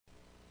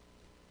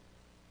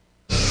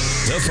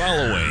The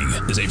following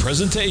is a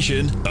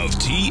presentation of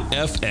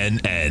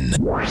TFNN.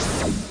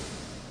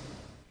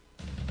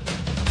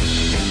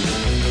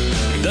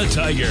 The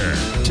Tiger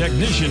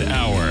Technician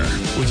Hour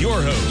with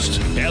your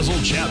host,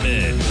 Basil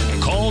Chapman.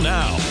 Call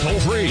now, toll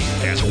free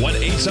at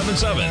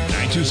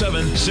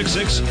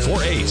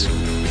 1-877-927-6648.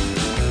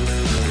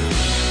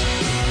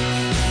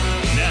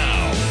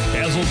 Now,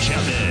 Basil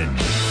Chapman.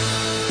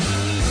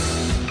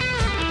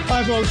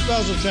 Hi folks,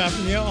 Basil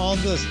Chapman here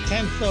on this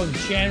 10th of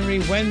January,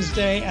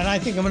 Wednesday, and I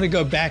think I'm going to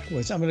go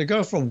backwards. I'm going to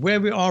go from where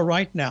we are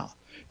right now.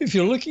 If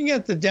you're looking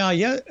at the Dow,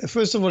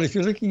 first of all, if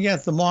you're looking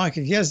at the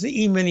market, here's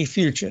the E-mini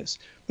futures.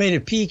 Made a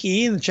peak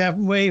E in the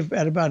Chapman wave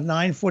at about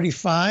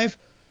 9:45.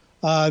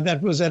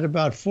 That was at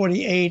about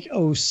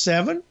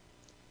 48.07.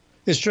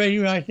 It's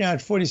trading right now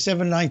at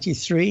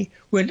 47.93.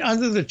 Went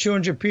under the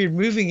 200-period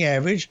moving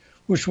average,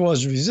 which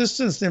was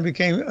resistance, then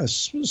became a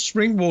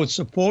springboard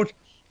support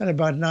at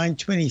about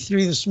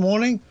 9:23 this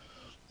morning.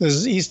 This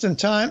is Eastern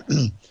time.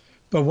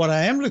 But what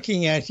I am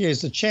looking at here is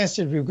the chance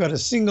that we've got a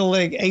single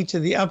leg A to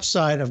the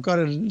upside. I've got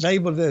it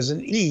labeled as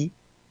an E.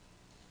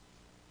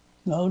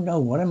 No,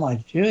 what am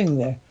I doing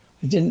there?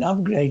 I didn't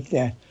upgrade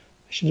that. I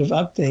should have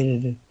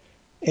updated it.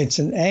 It's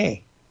an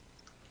A.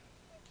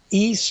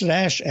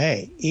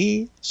 E/A.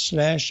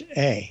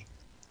 E/A.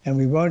 And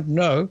we won't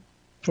know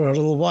for a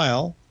little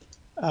while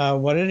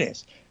what it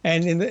is.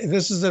 And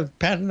this is a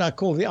pattern I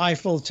call the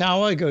Eiffel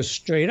Tower. It goes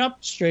straight up,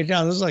 straight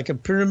down. This is like a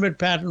pyramid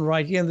pattern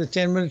right here in the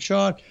 10-minute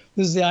chart.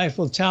 This is the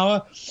Eiffel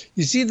Tower.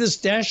 You see this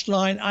dashed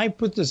line? I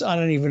put this, I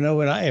don't even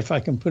know if I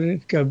can put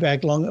it, go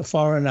back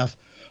far enough.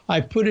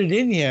 I put it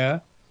in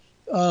here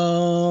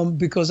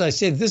because I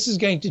said this is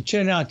going to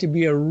turn out to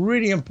be a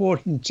really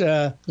important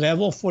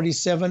level,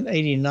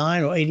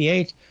 47.89 or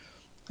 88.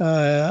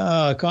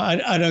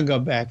 I don't go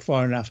back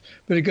far enough,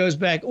 but it goes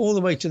back all the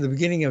way to the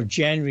beginning of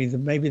January,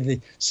 maybe the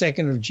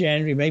 2nd of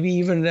January, maybe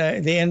even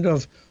the end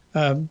of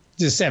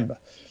December.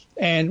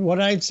 And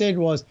what I said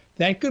was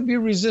that could be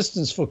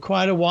resistance for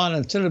quite a while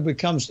until it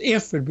becomes,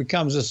 if it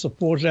becomes a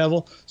support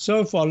level.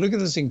 So far, look at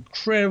this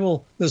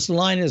incredible, this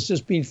line has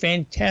just been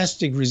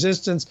fantastic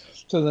resistance.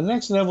 So the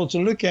next level to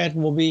look at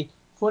will be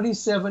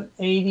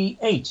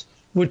 47.88,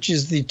 which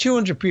is the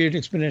 200-period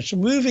exponential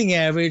moving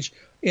average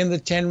in the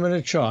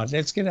 10-minute chart.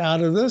 Let's get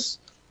out of this.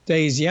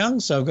 Day's young,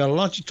 so I've got a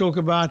lot to talk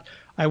about.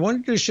 I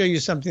wanted to show you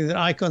something that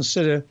I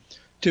consider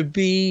to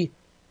be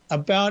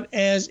about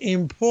as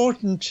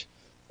important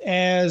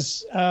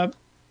as I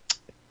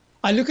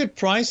look at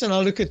price and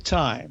I look at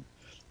time.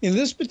 In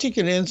this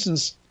particular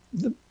instance,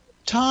 the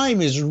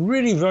time is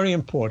really very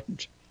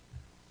important.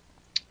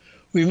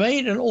 We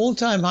made an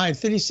all-time high,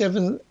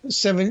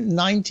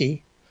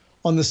 37,790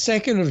 on the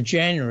 2nd of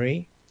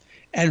January.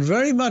 And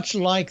very much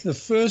like the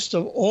 1st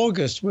of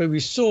August, where we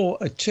saw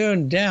a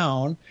turn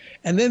down,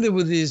 and then there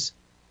were these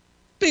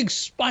big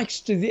spikes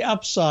to the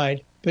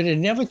upside, but it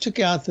never took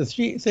out the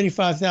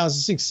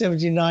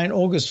 35,679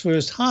 August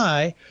 1st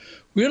high,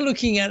 we're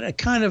looking at a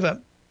kind of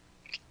a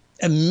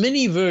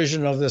mini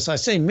version of this. I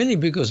say mini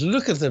because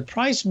look at the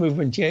price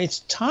movement here. It's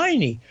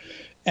tiny.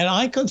 And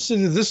I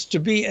consider this to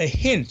be a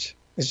hint.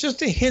 It's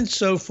just a hint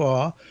so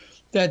far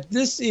that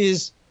this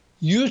is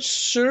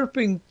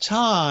usurping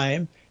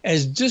time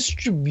as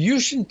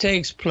distribution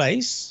takes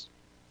place.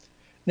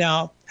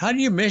 Now, how do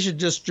you measure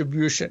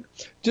distribution?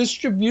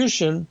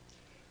 Distribution,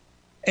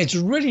 it's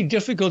really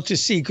difficult to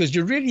see because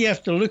you really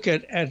have to look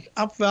at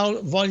up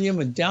volume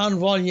and down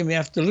volume. You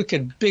have to look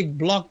at big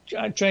block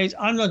trades.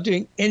 I'm not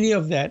doing any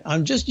of that.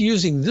 I'm just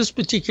using this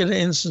particular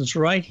instance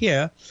right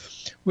here,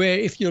 where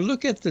if you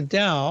look at the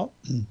Dow,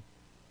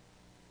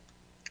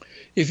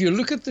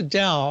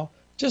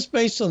 just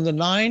based on the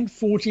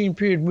 9-14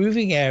 period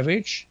moving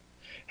average,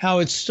 how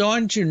it's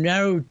starting to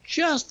narrow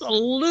just a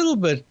little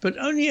bit, but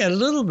only a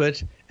little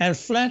bit, and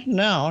flatten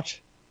out.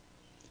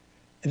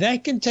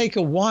 That can take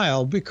a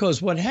while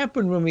because what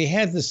happened when we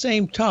had the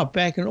same top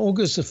back in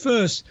August the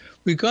 1st,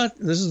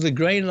 this is the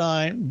gray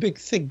line, big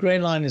thick gray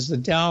line is the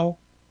Dow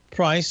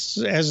price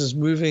as it's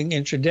moving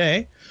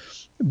intraday.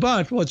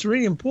 But what's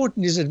really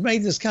important is it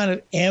made this kind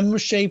of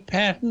M-shaped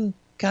pattern,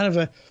 kind of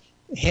a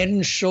head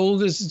and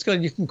shoulders.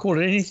 You can call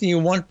it anything you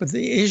want, but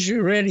the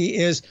issue really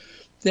is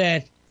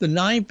that the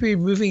 9-period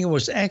moving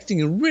was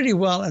acting really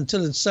well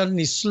until it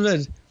suddenly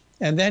slid.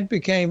 And that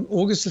became,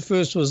 August the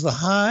 1st was the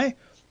high.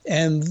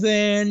 And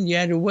then you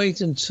had to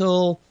wait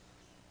until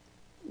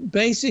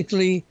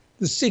basically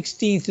the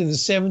 16th and the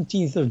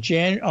 17th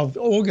of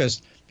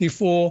August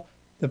before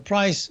the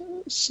price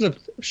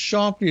slipped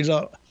sharply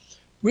low.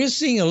 We're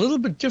seeing a little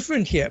bit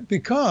different here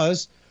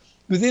because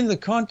within the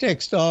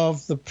context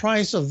of the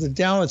price of the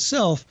Dow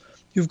itself,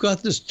 you've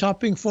got this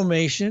topping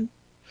formation.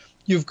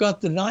 You've got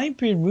the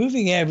 9-period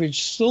moving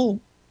average still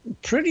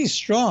pretty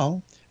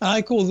strong. And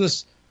I call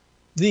this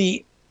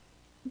the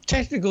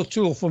technical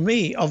tool for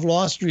me of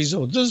last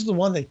resort. This is the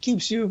one that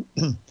keeps you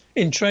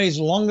in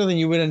trades longer than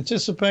you would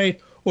anticipate,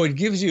 or it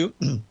gives you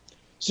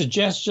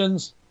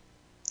suggestions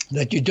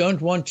that you don't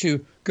want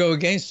to go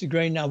against the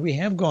grain. Now, we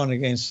have gone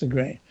against the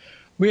grain.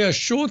 We are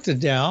short the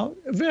Dow,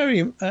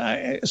 very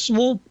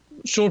small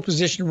short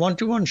position,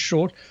 1-to-1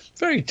 short,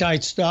 very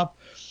tight stop.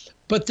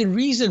 But the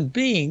reason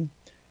being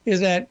is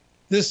that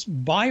this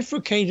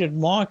bifurcated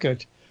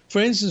market, for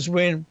instance,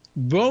 when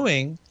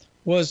Boeing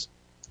was,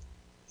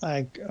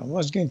 I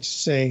was going to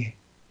say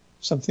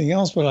something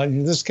else, but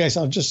in this case,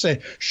 I'll just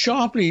say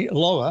sharply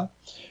lower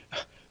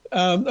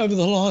over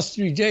the last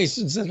 3 days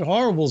since that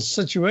horrible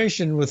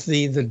situation with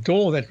the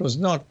door that was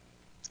not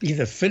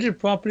either fitted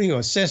properly or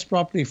assessed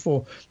properly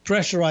for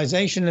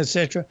pressurization,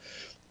 etc.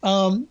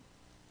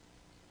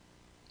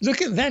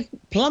 Look at that,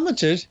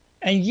 plummeted,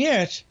 and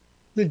yet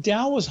the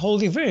Dow was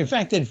holding very. In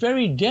fact, that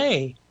very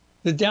day,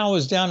 the Dow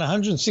was down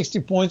 160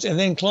 points and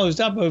then closed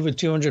up over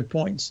 200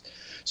 points.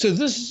 So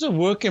this is a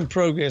work in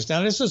progress.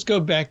 Now let's just go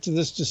back to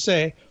this to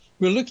say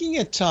we're looking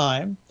at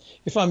time.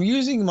 If I'm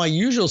using my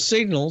usual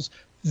signals,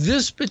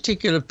 this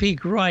particular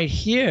peak right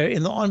here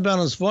in the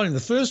on-balance volume, the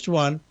first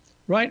one,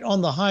 right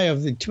on the high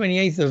of the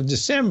 28th of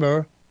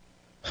December,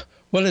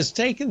 well, it's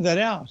taken that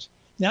out.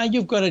 Now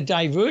you've got a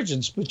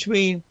divergence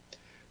between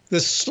the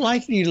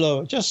slightly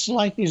lower, just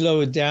slightly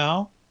lower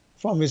Dow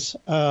from its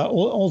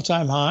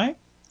all-time high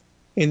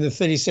in the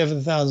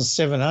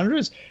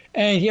 37,700s,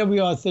 and here we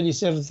are,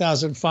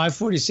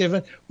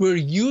 37,547. We're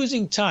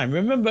using time.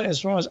 Remember, as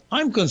far as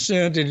I'm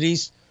concerned, at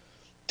least,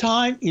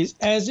 time is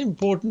as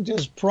important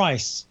as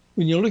price.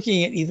 When you're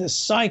looking at either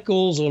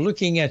cycles or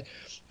looking at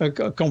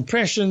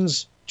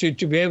compressions to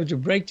be able to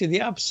break to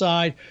the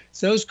upside,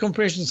 those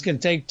compressions can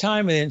take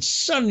time, and then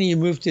suddenly you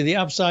move to the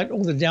upside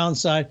or the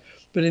downside.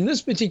 But in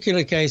this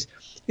particular case,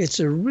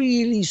 it's a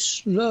really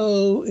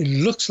slow, it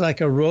looks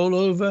like a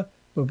rollover,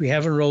 but we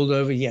haven't rolled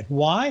over yet.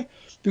 Why?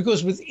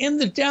 Because within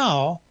the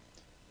Dow,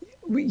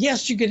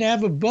 yes, you can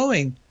have a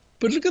Boeing,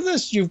 but look at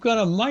this. You've got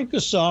a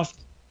Microsoft.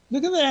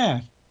 Look at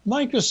that.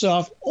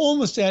 Microsoft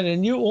almost at a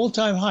new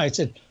all-time high. It's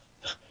at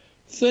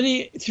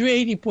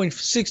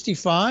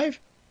 380.65.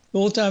 The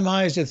all-time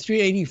high is at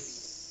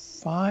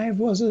 385,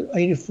 was it?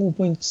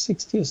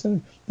 84.60 or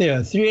something? There,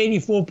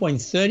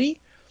 384.30.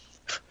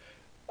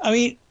 I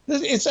mean,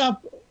 it's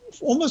up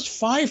almost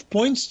 5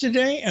 points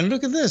today. And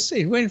look at this.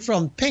 It went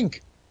from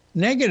pink,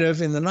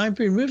 negative in the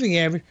 9-period moving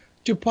average,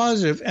 to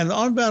positive. And the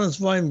on-balance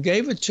volume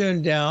gave a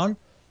turn down,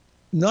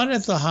 not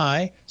at the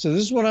high. So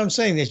this is what I'm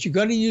saying, that you've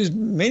got to use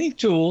many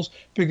tools,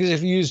 because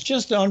if you use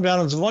just the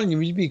on-balance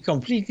volume, you'd be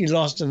completely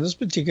lost in this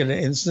particular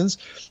instance.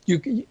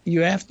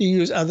 You have to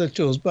use other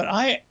tools. But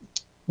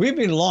we've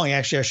been long,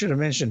 actually, I should have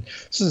mentioned,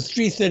 since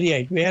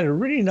 338. We had a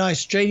really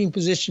nice trading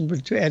position at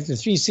the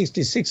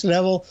 366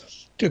 level,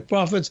 took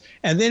profits.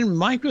 And then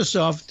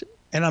Microsoft,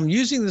 and I'm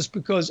using this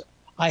because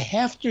I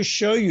have to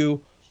show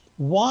you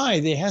why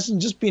there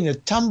hasn't just been a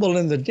tumble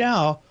in the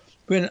Dow,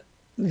 when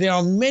there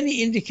are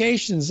many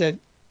indications that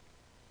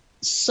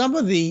some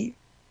of the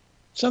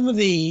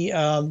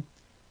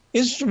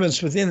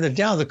instruments within the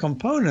Dow, the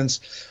components,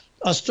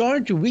 are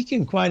starting to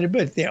weaken quite a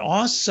bit. There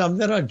are some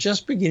that are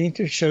just beginning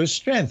to show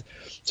strength.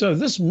 So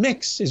this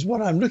mix is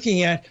what I'm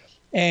looking at.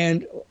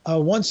 And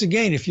once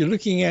again, if you're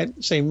looking at,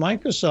 say,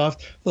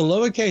 Microsoft, the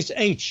lowercase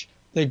h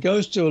that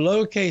goes to a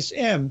lowercase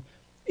m,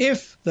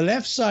 if the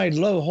left side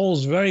low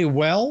holds very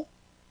well,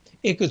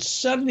 it could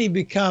suddenly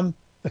become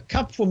a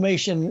cup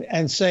formation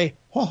and say,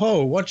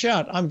 ho, watch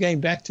out, I'm going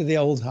back to the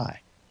old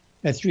high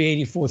at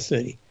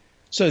 384.30.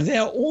 So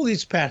there are all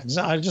these patterns.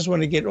 I just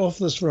want to get off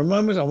this for a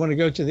moment. I want to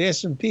go to the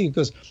S&P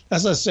because,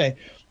 as I say,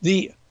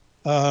 the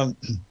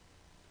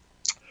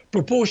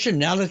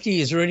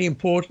proportionality is really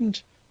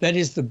important. That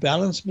is the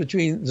balance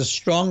between the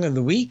strong and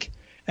the weak.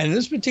 And in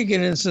this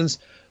particular instance,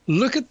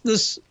 look at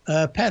this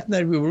pattern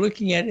that we were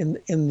looking at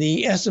in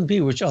the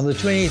S&P, which on the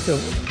 28th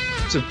of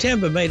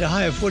September made a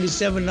high of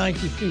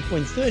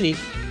 4793.30.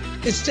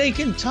 It's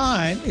taken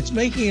time. It's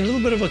making a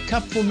little bit of a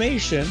cup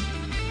formation,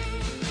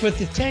 but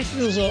the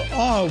technicals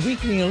are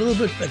weakening a little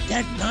bit, but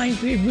that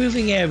 9-period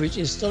moving average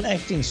is still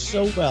acting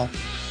so well.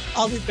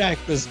 I'll be back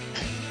because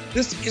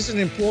this is an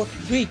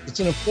important week. It's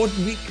an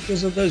important week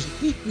because of those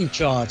weekly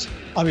charts.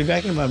 I'll be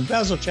back in a moment.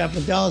 Basil,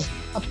 Chapman, Dallas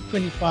up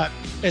 25,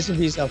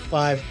 S&P's up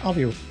 5. I'll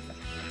be right back.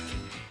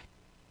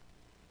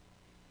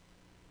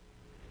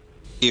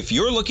 If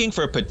you're looking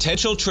for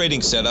potential trading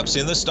setups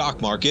in the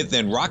stock market,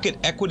 then Rocket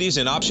Equities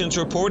and Options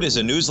Report is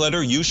a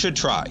newsletter you should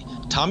try.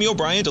 Tommy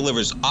O'Brien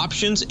delivers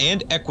options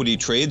and equity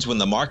trades when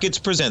the markets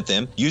present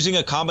them, using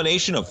a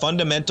combination of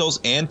fundamentals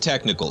and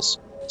technicals.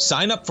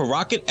 Sign up for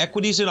Rocket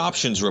Equities and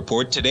Options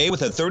Report today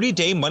with a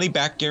 30-day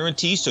money-back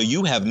guarantee, so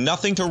you have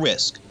nothing to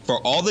risk.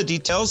 For all the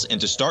details and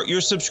to start your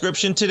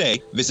subscription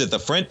today, visit the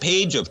front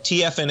page of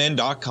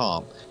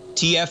TFNN.com.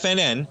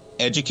 TFNN,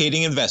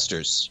 educating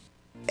investors.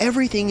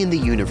 Everything in the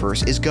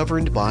universe is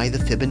governed by the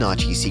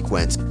Fibonacci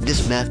sequence.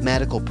 This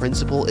mathematical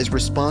principle is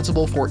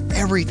responsible for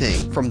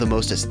everything from the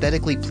most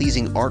aesthetically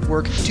pleasing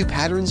artwork to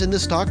patterns in the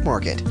stock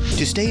market.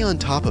 To stay on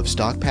top of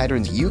stock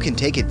patterns you can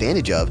take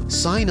advantage of,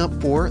 sign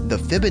up for the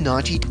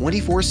Fibonacci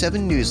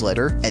 24/7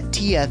 newsletter at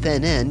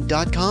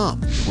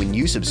TFNN.com. When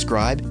you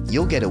subscribe,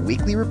 you'll get a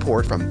weekly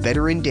report from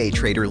veteran day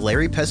trader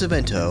Larry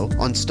Pesavento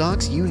on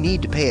stocks you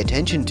need to pay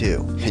attention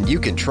to. And you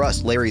can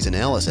trust Larry's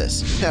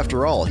analysis.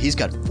 After all, he's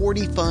got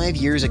 45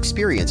 years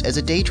experience as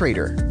a day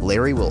trader.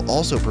 Larry will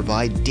also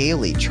provide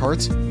daily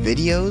charts,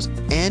 videos,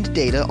 and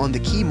data on the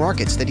key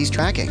markets that he's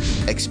tracking.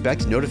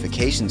 Expect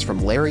notifications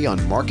from Larry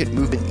on market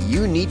movement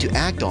you need to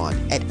act on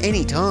at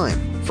any time.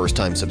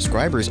 First-time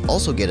subscribers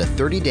also get a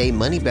 30-day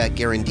money-back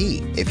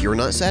guarantee. If you're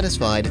not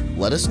satisfied,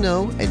 let us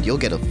know and you'll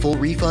get a full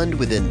refund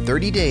within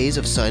 30 days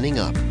of signing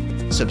up.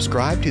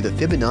 Subscribe to the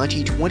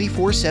Fibonacci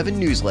 24/7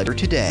 newsletter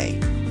today.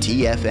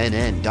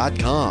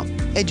 TFNN.com,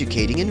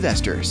 educating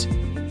investors.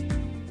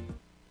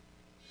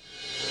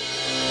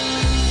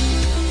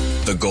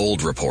 The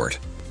Gold Report.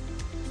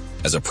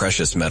 As a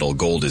precious metal,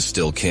 gold is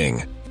still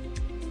king.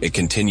 It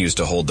continues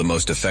to hold the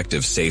most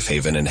effective safe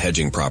haven and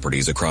hedging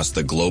properties across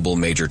the global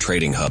major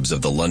trading hubs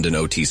of the London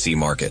OTC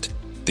market,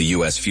 the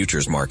U.S.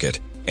 futures market,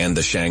 and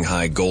the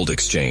Shanghai Gold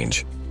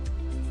Exchange.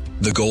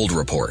 The Gold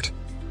Report.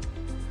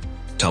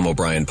 Tom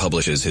O'Brien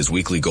publishes his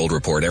weekly gold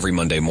report every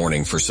Monday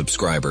morning for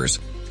subscribers,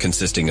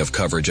 consisting of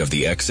coverage of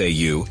the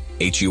XAU,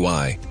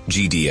 HUI,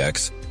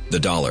 GDX, the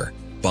dollar,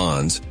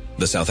 bonds,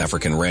 the South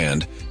African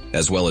rand,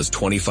 as well as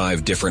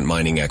 25 different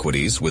mining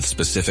equities with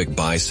specific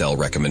buy-sell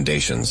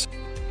recommendations.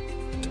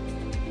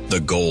 The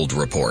Gold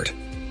Report.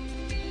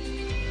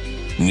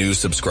 New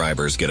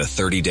subscribers get a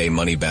 30-day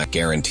money-back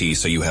guarantee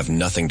so you have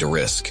nothing to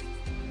risk.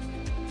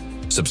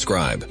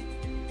 Subscribe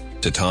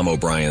to Tom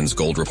O'Brien's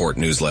Gold Report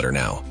newsletter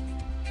now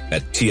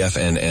at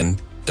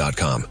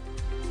TFNN.com.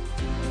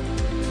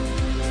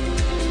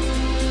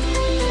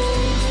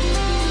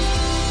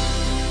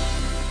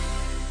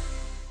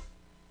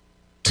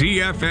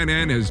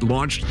 TFNN has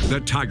launched the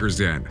Tiger's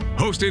Den,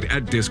 hosted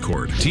at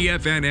Discord.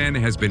 TFNN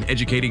has been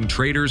educating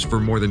traders for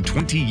more than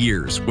 20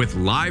 years with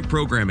live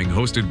programming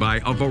hosted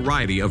by a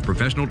variety of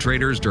professional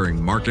traders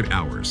during market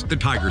hours. The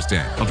Tiger's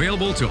Den,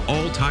 available to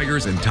all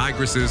tigers and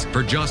tigresses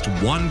for just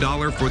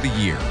 $1 for the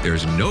year.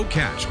 There's no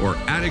catch or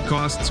added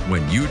costs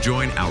when you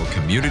join our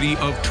community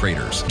of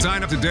traders.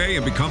 Sign up today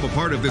and become a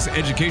part of this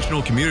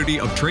educational community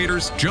of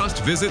traders.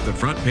 Just visit the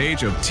front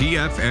page of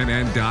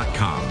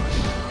TFNN.com.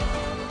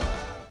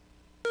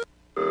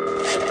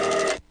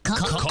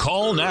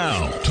 Call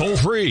now, toll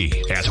free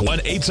at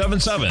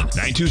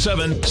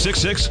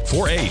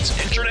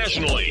 1-877-927-6648.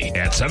 Internationally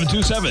at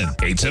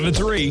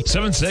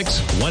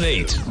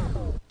 727-873-7618.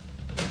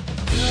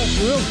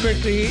 Real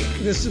quickly,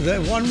 this is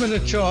the 1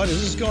 minute chart.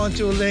 This is going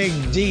to a leg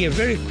D, a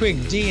very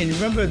quick D. And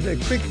remember, the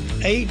quick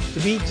A to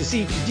B to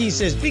C to D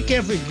says be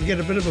careful, you can get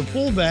a bit of a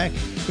pullback.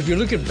 If you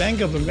look at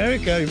Bank of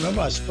America,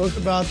 remember I spoke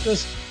about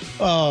this.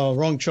 Oh,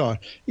 wrong chart.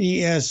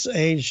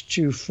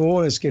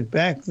 ESH24. Let's get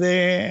back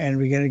there. And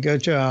we're going to go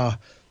to our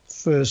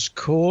first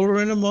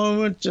caller in a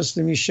moment. Just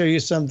let me show you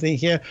something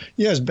here.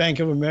 Yes, Bank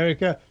of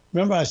America.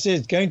 Remember I said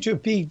it's going to a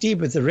peak D,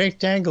 but the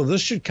rectangle,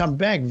 this should come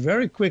back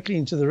very quickly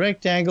into the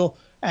rectangle.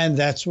 And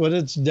that's what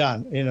it's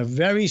done in a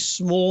very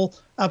small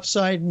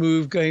upside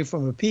move, going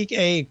from a peak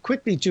A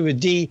quickly to a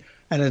D.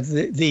 And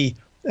the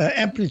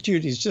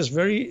amplitude is just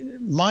very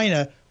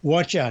minor.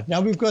 Watch out.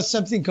 Now we've got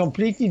something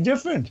completely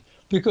different,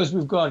 because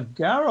we've got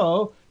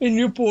Garrow in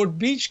Newport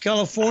Beach,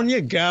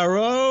 California.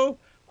 Garrow,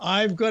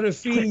 I've got a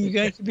feeling you're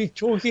going to be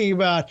talking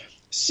about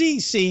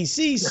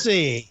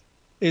CCCC.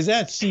 Is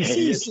that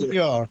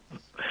CCCR?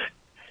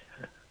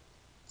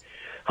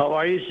 How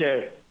are you,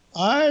 sir?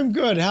 I'm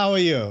good. How are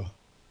you?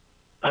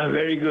 I'm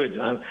very good.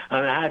 I'm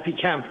a happy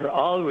camper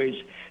always.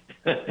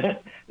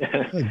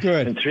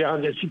 Good.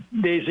 300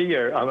 days a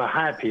year. I'm a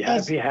happy.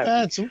 That's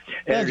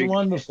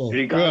wonderful.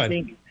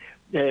 Regarding,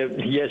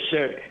 yes,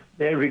 sir.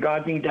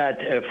 Regarding that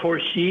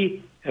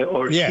 4C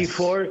or yes.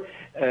 C4,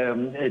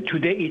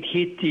 today it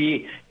hit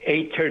the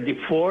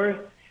 834.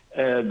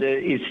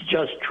 It's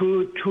just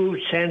two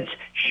cents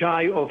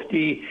shy of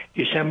the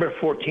December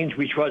 14th,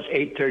 which was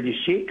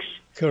 836.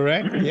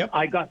 Correct. Yep.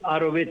 I got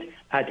out of it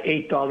at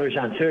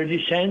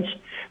 $8.30.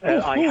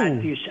 I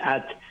had this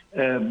at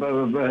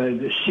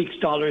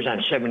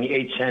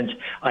 $6.78.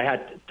 I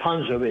had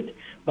tons of it,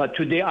 but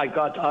today I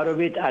got out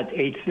of it at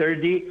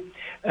 8:30.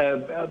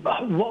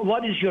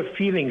 What is your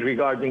feeling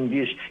regarding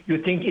this? You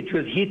think it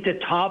will hit the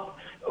top,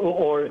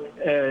 or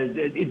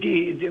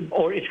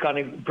it's going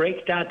to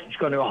break that? It's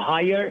going to go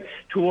higher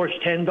towards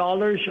 $10,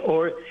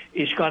 or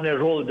it's going to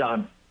roll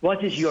down?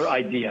 What is your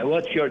idea?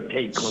 What's your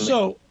take on it?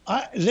 So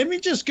let me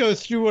just go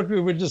through what we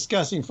were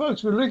discussing.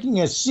 Folks, we're looking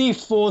at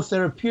C4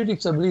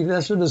 Therapeutics. I believe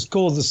that's what it's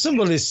called. The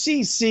symbol is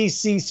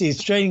CCCC.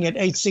 It's trading at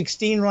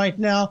 816 right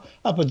now,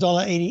 up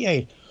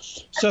 $1.88.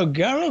 So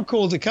Garrow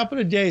called a couple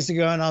of days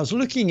ago, and I was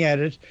looking at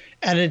it,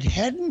 and it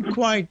hadn't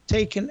quite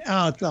taken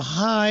out the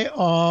high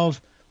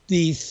of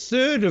the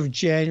 3rd of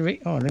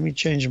January. Oh, let me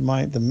change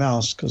the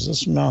mouse because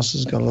this mouse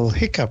has got a little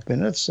hiccup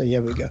in it. So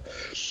here we go.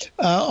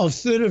 Of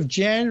 3rd of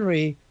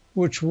January,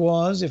 which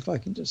was, if I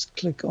can just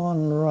click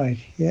on right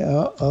here.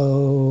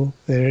 Uh-oh,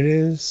 there it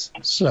is.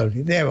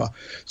 Slowly, there we are.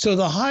 So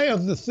the high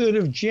of the 3rd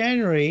of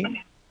January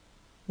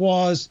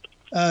was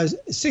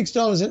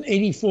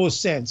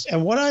 $6.84.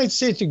 And what I had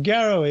said to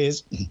Garrow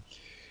is,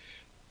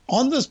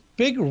 on this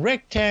big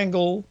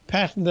rectangle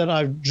pattern that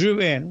I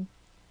drew in,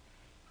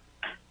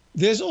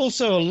 there's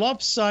also a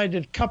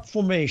lopsided cup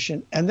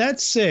formation. And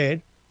that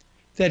said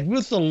that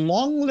with the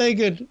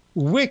long-legged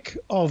wick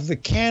of the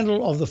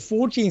candle of the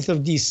 14th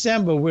of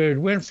December, where it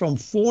went from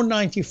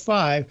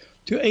 495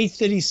 to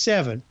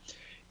 837,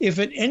 if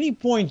at any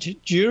point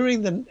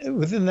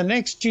within the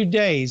next 2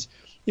 days,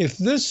 if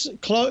this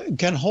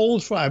can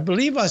hold for, I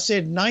believe I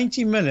said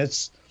 90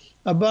 minutes,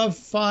 above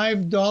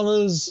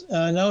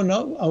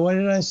 $5, what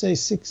did I say,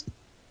 $6?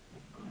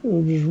 It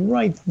was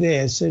right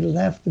there, so it'll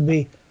have to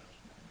be,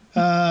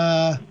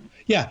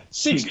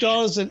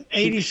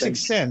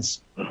 $6.86.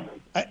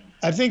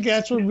 I think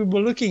that's what we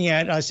were looking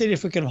at. I said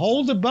if we can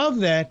hold above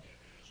that,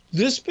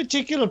 this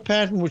particular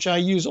pattern, which I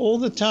use all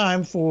the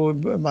time for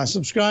my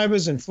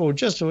subscribers and for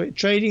just for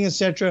trading,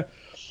 etc.,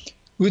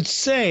 would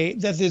say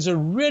that there's a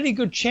really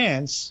good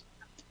chance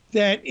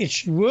that it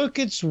should work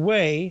its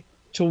way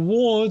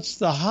towards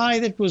the high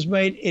that was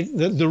made.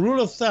 The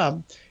rule of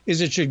thumb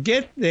is it should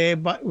get there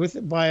by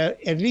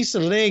at least a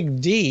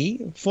leg D,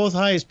 fourth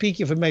highest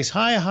peak, if it makes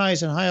higher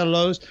highs and higher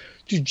lows,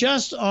 to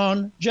just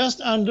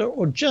under,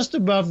 or just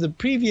above the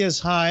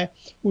previous high,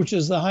 which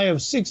is the high of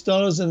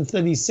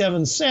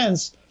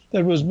 $6.37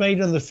 that was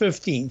made on the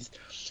 15th.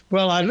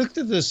 Well, I looked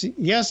at this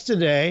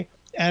yesterday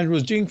and it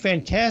was doing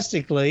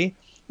fantastically.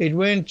 It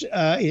went,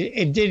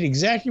 it did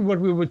exactly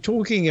what we were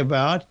talking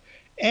about,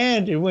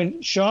 and it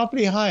went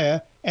sharply higher,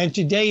 and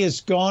today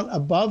it's gone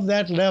above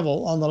that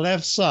level on the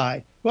left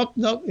side. Well,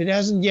 no, it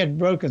hasn't yet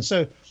broken.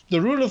 So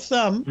the rule of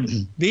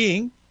thumb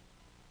being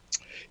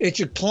it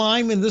should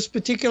climb in this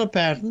particular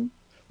pattern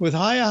with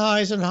higher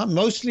highs and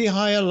mostly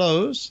higher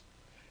lows,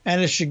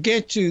 and it should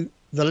get to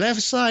the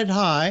left side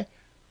high,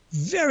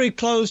 very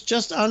close,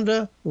 just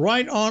under,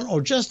 right on,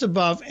 or just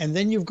above, and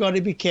then you've got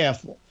to be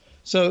careful.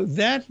 So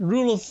that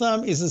rule of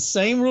thumb is the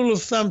same rule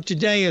of thumb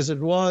today as it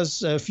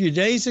was a few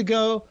days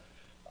ago,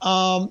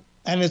 and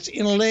it's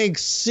in leg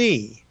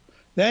C.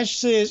 That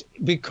says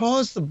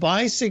because the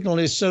buy signal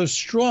is so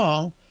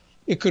strong,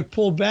 it could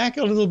pull back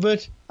a little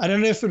bit. I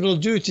don't know if it'll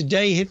do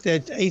today, hit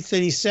that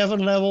 837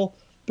 level,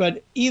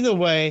 but either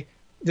way,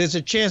 there's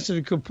a chance that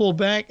it could pull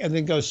back and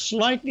then go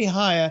slightly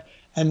higher,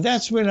 and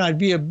that's when I'd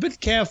be a bit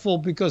careful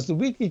because the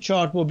weekly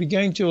chart will be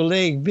going to a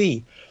leg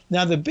B.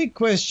 Now, the big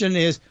question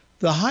is,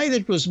 the high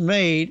that was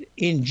made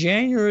in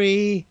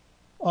January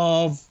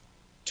of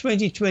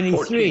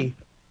 2023,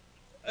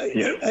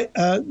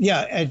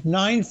 at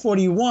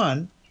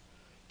 941,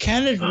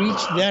 can it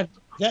reach that?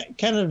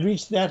 Can it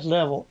reach that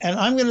level? And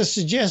I'm going to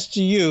suggest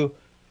to you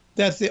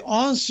that the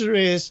answer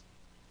is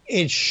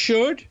it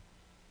should,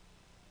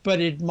 but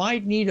it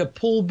might need a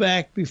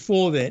pullback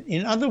before that.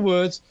 In other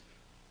words,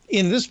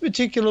 in this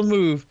particular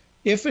move,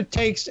 if it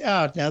takes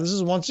out, now this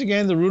is once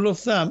again the rule of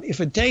thumb, if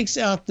it takes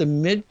out the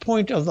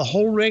midpoint of the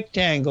whole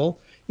rectangle,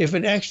 if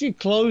it actually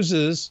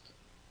closes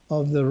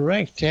of the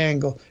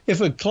rectangle,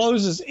 if it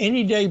closes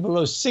any day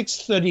below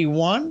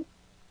 631,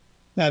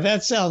 now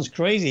that sounds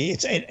crazy.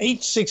 It's at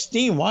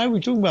 816. Why are we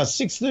talking about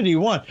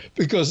 631?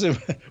 Because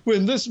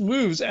when this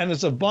moves, and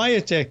it's a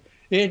biotech,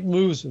 it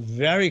moves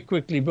very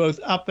quickly, both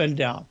up and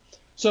down.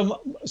 So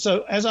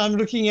as I'm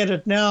looking at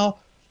it now,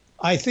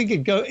 I think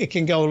it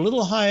can go a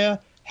little higher.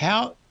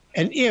 How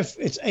and if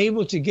it's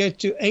able to get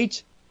to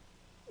 8?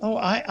 Oh,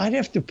 I'd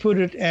have to put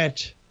it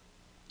at,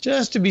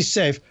 just to be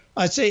safe,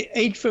 I'd say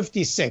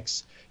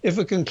 856. If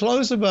it can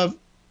close above,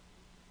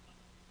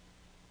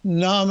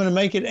 no, I'm going to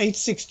make it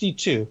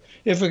 862.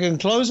 If it can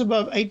close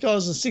above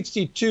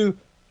 $8.62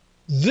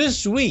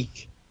 this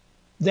week,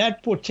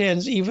 that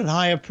portends even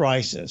higher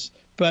prices.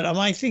 But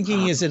my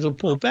thinking is it'll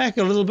pull back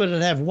a little bit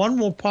and have one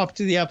more pop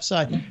to the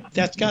upside.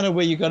 That's kind of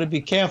where you got to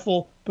be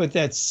careful. But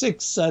that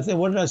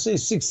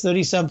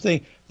 630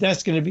 something,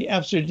 that's going to be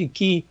absolutely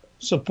key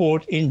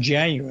support in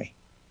January.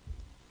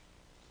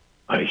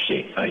 I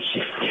see.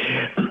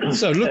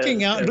 So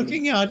looking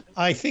out,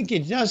 I think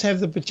it does have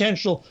the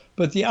potential.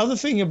 But the other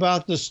thing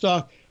about the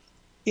stock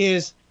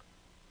is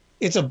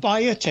it's a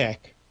biotech.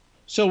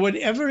 So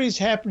whatever is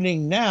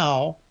happening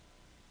now,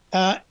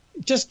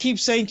 just keep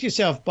saying to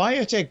yourself,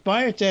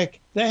 biotech,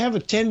 they have a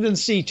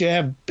tendency to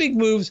have big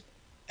moves,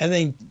 and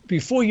then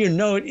before you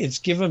know it, it's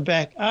given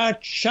back a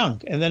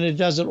chunk, and then it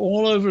does it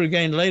all over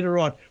again later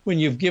on when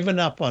you've given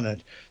up on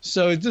it.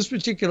 So at this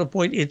particular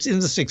point, it's in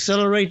this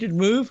accelerated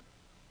move.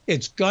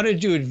 It's got to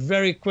do it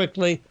very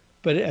quickly,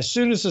 but as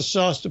soon as it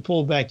starts to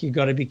pull back, you've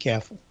got to be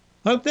careful.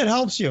 Hope that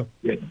helps you.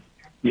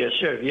 Yes,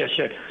 sir.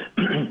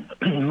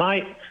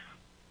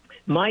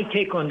 My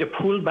take on the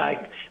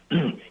pullback,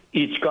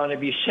 it's going to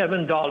be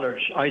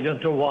 $7. I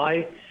don't know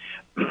why.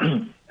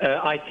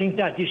 I think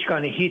that it's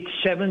going to hit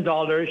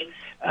 $7,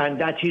 and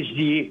that is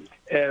the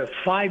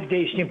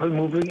 5-day simple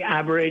moving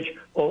average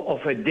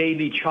of a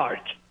daily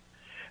chart,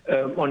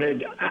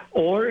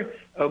 or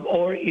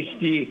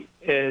it's the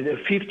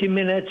 50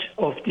 minutes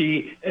of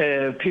the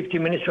 50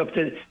 minutes of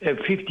the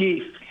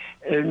 50.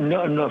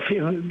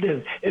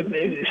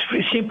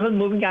 Simple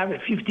moving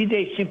average,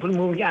 50-day simple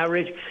moving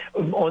average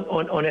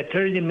on a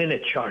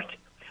 30-minute chart.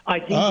 I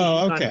think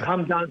it's going to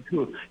come down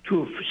to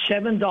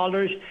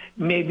 $7.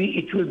 Maybe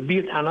it will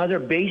build another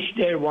base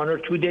there 1 or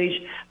 2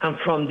 days, and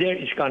from there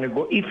it's going to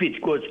go. If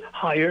it goes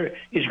higher,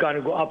 it's going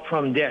to go up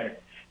from there.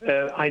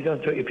 I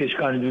don't know if it's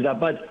going to do that,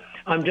 but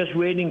I'm just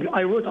waiting.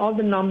 I wrote all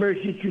the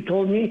numbers that you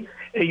told me.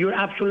 You're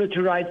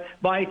absolutely right.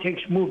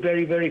 Biotechs move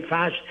very, very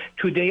fast.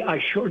 Today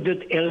I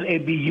shorted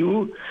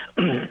LABU.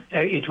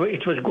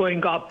 It was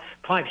going up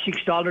 $5,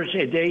 $6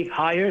 a day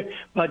higher,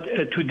 but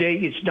today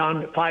it's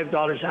down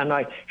 $5, and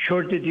I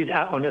shorted it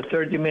on a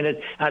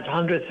 30-minute at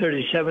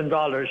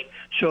 $137.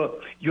 So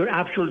you're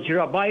absolutely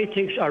right.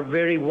 Biotechs are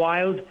very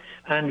wild,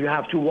 and you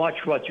have to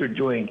watch what you're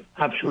doing.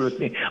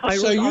 Absolutely. I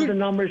wrote all the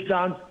numbers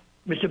down.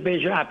 Mr.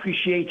 Basil, I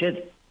appreciate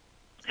it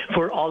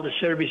for all the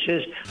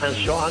services and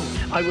so on.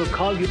 I will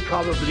call you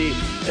probably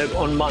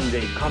on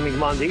Monday, coming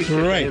Monday, if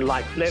there's any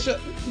life left. So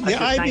the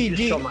IBB, thank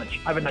you so much.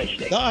 Have a nice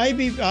day. The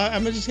IBB,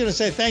 I'm just going to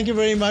say thank you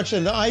very much.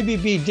 And the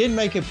IBB did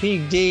make a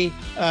peak D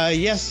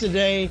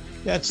yesterday.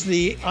 That's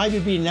the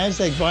IBB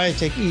NASDAQ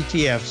Biotech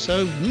ETF.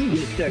 So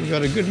you've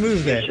got a good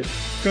move there.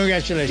 Yes,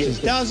 congratulations.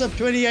 Yes, Dow's up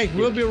 28.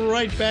 We'll be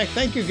right back.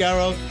 Thank you,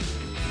 Garo.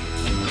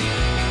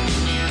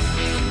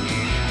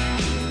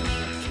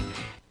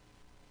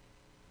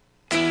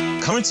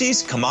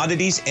 Currencies,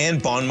 commodities,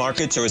 and bond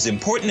markets are as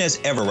important as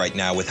ever right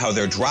now with how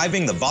they're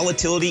driving the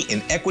volatility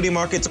in equity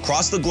markets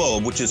across the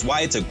globe, which is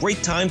why it's a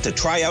great time to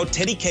try out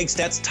Teddy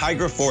Kegstad's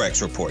Tiger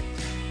Forex Report.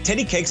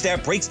 Teddy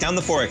Kegstad breaks down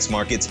the Forex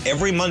markets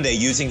every Monday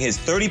using his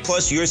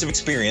 30-plus years of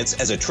experience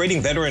as a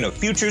trading veteran of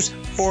futures,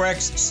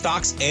 Forex,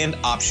 stocks, and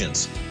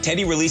options.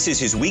 Teddy releases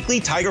his weekly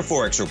Tiger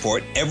Forex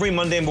Report every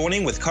Monday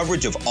morning with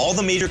coverage of all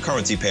the major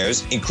currency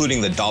pairs,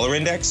 including the dollar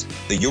index,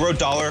 the euro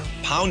dollar,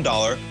 pound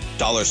dollar,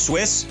 dollar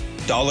Swiss,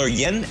 dollar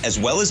yen, as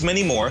well as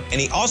many more,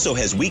 and he also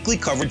has weekly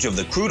coverage of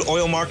the crude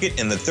oil market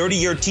and the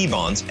 30-year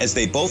T-bonds, as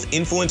they both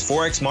influence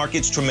Forex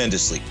markets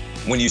tremendously.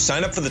 When you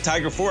sign up for the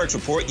Tiger Forex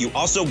Report, you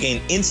also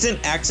gain instant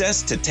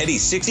access to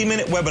Teddy's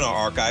 60-minute webinar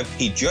archive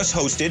he just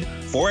hosted,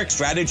 Forex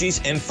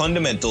Strategies and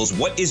Fundamentals,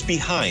 What is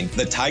Behind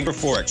the Tiger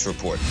Forex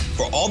Report.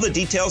 For all the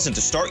details and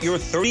to start your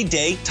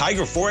 30-day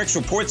Tiger Forex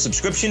Report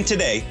subscription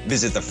today,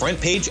 visit the front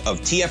page of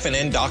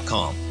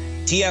TFNN.com.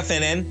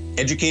 TFNN,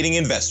 educating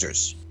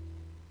investors.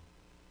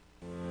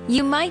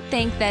 You might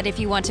think that if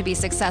you want to be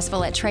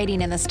successful at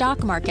trading in the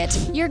stock market,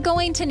 you're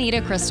going to need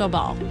a crystal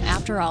ball.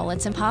 After all,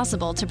 it's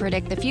impossible to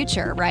predict the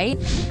future, right?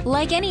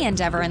 Like any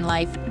endeavor in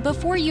life,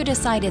 before you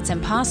decide it's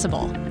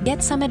impossible,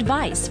 get some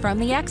advice from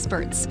the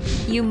experts.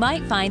 You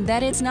might find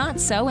that it's not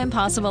so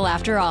impossible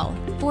after all.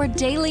 For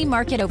daily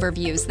market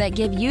overviews that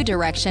give you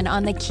direction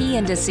on the key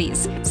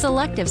indices,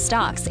 selective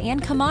stocks,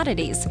 and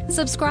commodities,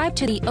 subscribe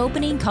to the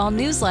Opening Call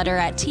newsletter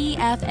at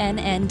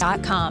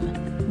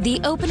TFNN.com. The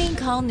Opening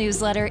Call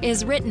newsletter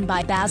is written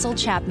by Basil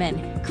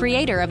Chapman,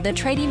 creator of the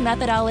trading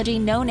methodology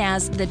known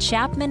as the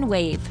Chapman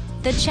Wave.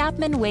 The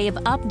Chapman Wave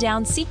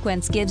up-down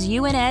sequence gives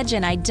you an edge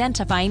in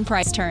identifying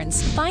price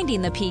turns, finding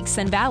the peaks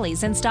and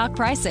valleys in stock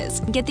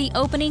prices. Get the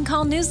Opening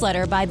Call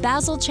newsletter by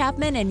Basil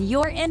Chapman in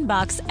your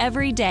inbox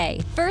every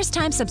day.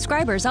 First-time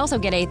subscribers also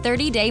get a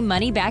 30-day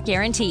money-back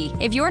guarantee.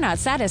 If you're not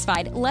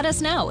satisfied, let us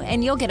know,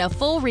 and you'll get a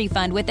full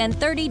refund within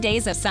 30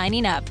 days of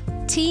signing up.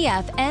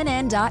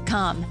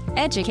 TFNN.com,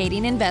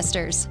 educating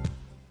investors.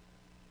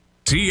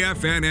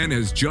 TFNN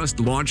has just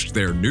launched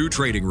their new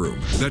trading room,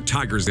 the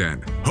Tiger's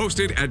Den.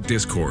 Hosted at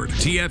Discord,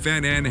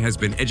 TFNN has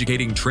been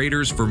educating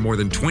traders for more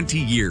than 20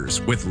 years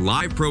with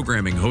live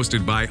programming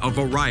hosted by a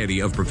variety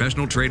of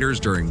professional traders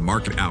during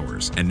market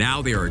hours. And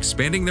now they are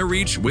expanding their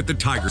reach with the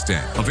Tiger's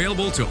Den,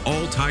 available to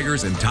all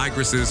tigers and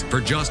tigresses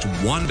for just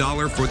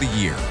 $1 for the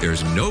year.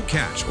 There's no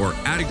catch or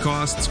added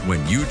costs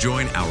when you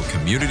join our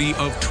community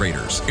of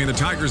traders. In the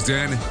Tiger's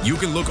Den, you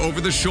can look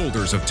over the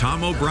shoulders of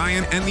Tom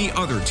O'Brien and the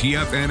other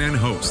TFNN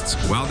hosts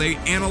while they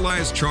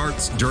analyze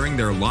charts during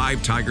their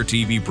live Tiger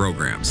TV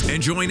programs,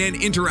 and join an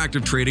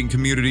interactive trading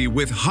community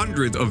with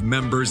hundreds of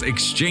members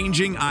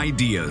exchanging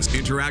ideas.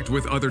 Interact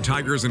with other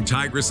tigers and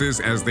tigresses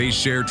as they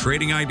share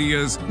trading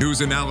ideas,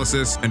 news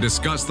analysis, and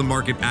discuss the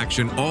market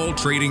action all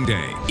trading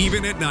day,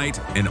 even at night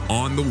and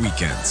on the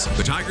weekends.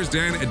 The Tiger's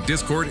Den at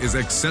Discord is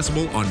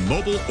accessible on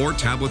mobile or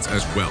tablets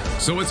as well,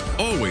 so it's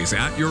always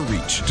at your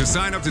reach. To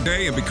sign up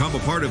today and become a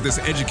part of this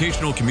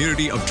educational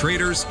community of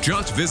traders,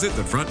 just visit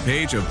the front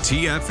page of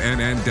TFNN.com.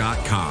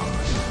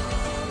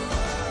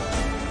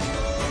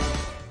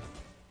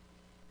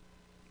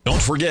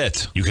 Don't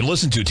forget, you can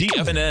listen to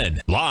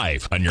TFNN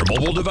live on your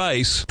mobile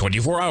device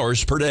 24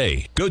 hours per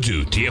day. Go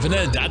to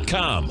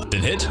TFNN.com,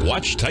 then hit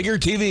Watch Tiger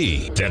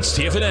TV. That's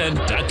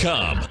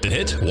TFNN.com, then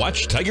hit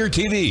Watch Tiger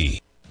TV.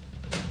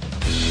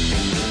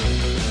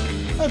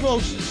 Hi,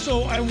 folks.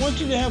 So I want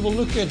you to have a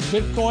look at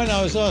Bitcoin.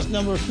 I was asked, a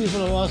number of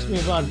people have asked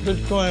me about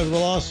Bitcoin over the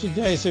last few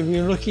days. So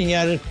we're looking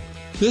at it.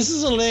 This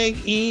is a leg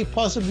E,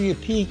 possibly a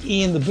peak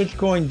E in the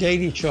Bitcoin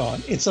daily chart.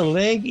 It's a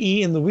leg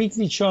E in the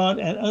weekly chart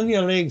and only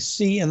a leg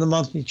C in the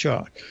monthly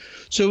chart.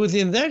 So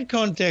within that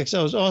context,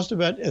 I was asked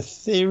about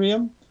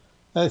Ethereum.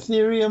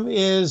 Ethereum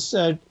is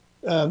an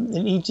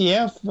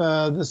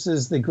ETF. This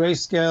is the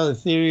Grayscale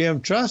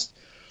Ethereum Trust.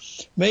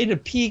 Made a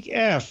peak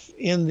F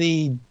in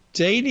the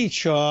daily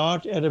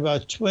chart at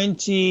about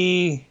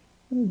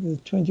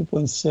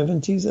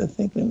 20.70s, I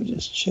think. Let me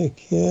just check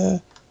here.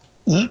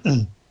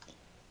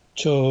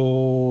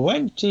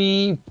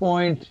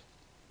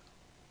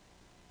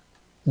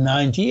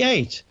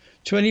 20.98.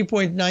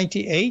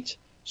 20.98.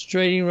 It's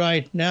trading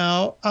right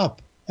now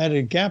up at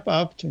a gap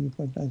up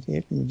 20.98.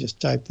 Let me just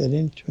type that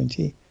in,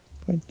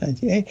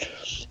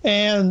 20.98.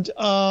 And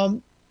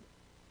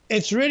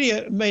it's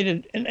really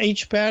made an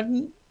H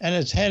pattern, and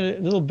it's had a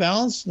little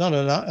bounce, not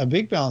a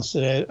big bounce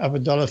today, up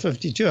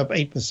 $1.52, up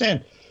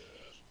 8%.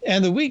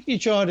 And the weekly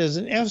chart is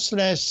an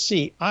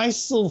F/C. I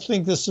still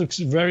think this looks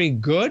very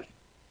good.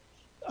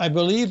 I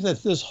believe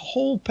that this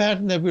whole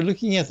pattern that we're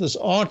looking at, this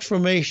arch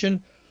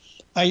formation,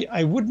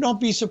 I would not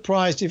be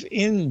surprised if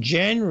in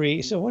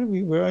January, so what are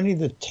we? We're only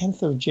the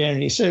 10th of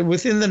January. So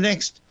within the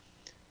next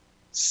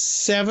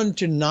 7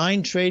 to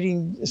 9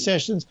 trading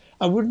sessions,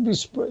 I wouldn't be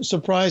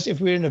surprised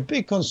if we're in a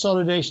big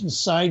consolidation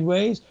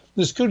sideways.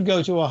 This could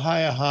go to a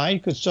higher high,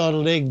 could start a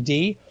leg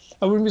D.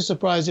 I wouldn't be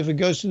surprised if it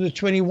goes to the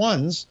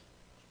 21s.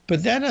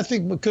 But that, I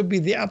think, could be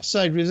the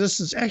upside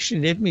resistance.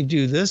 Actually, let me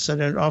do this. I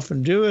don't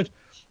often do it.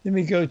 Let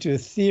me go to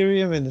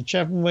Ethereum and the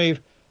Chapman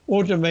wave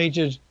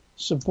automated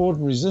support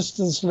and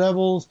resistance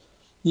levels.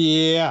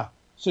 Yeah.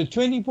 So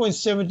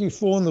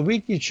 20.74 in the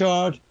weekly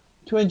chart,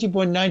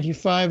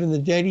 20.95 in the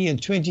daily, and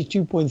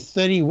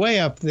 22.30 way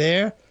up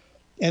there,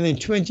 and then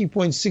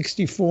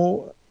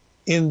 20.64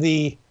 in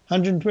the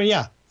 120.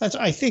 Yeah, that's,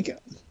 I think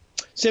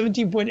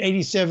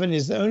 17.87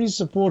 is the only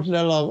support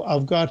level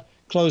I've got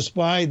close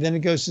by. Then it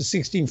goes to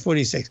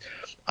 16.46.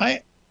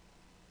 Let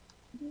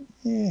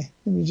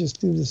me just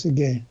do this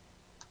again.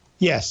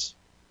 Yes.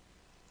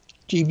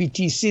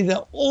 GBTC,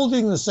 they're all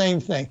doing the same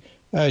thing.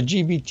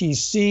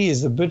 GBTC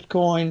is the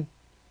Bitcoin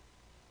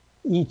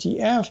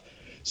ETF.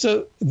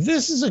 So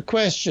this is a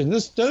question.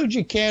 This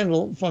doji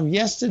candle from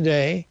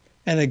yesterday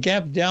and a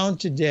gap down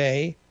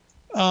today,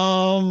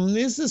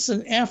 is this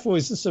an F or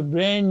is this a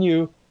brand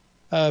new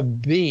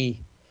B?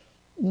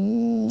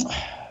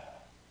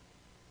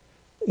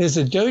 There's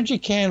a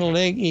doji candle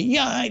leg E.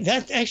 Yeah,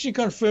 that actually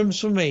confirms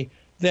for me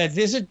that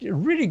there's a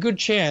really good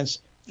chance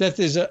that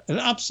there's an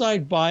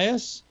upside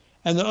bias,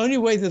 and the only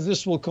way that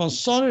this will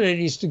consolidate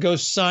is to go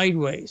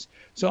sideways.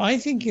 So I'm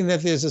thinking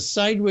that there's a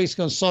sideways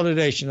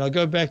consolidation. I'll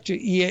go back to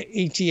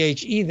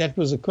ETHE. That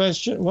was a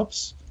question.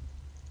 Whoops.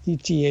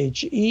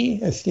 ETHE,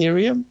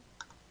 Ethereum.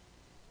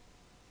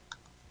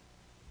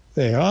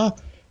 There you are.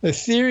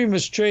 Ethereum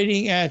is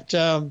trading at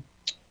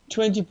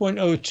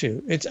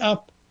 20.02. It's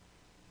up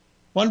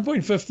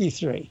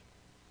 1.53.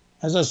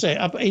 As I say,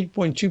 up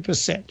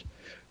 8.2%.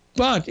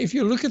 But if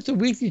you look at the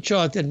weekly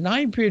chart, the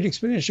 9-period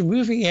exponential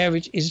moving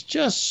average is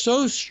just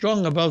so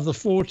strong above the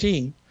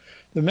 14.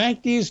 The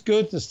MACD is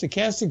good. The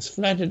stochastic's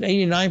flat at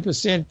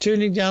 89%,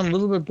 turning down a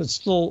little bit, but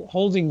still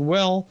holding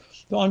well.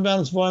 The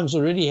on-balance volumes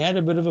already had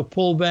a bit of a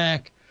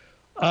pullback.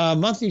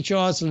 Monthly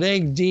charts,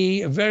 leg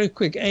D, a very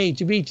quick A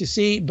to B to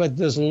C, but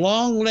this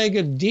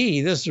long-legged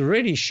D, this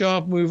really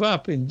sharp move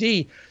up in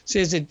D,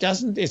 says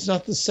it's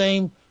not the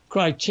same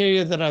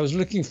criteria that I was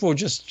looking for.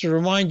 Just to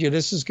remind you,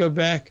 let's just go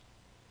back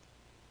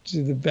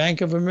to the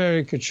Bank of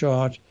America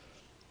chart,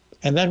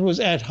 and that was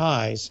at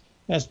highs.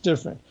 That's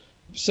different.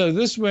 So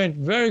this went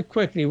very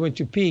quickly, went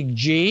to peak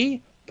G,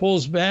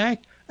 pulls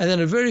back, and then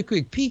a very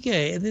quick peak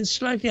A, and then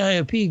slightly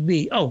higher peak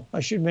B. Oh,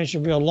 I should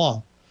mention we are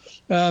long.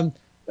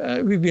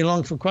 We've been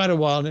long for quite a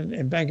while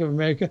in Bank of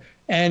America,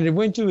 and it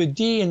went to a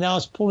D, and now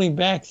it's pulling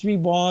back 3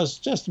 bars,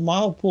 just a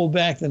mild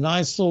pullback. The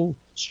 9 still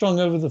strong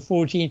over the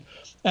 14,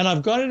 and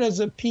I've got it as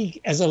a peak,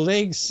 as a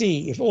leg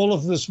C. If all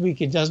of this week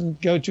it doesn't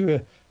go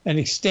to an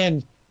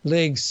extend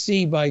leg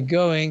C by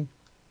going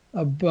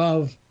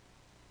above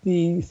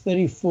the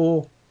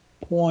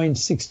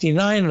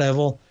 34.69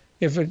 level.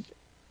 If it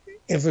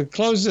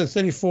closes at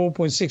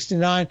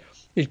 34.69,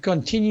 it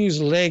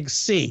continues leg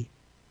C,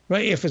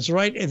 right? If it's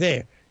right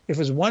there.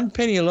 If it's 1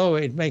 penny lower,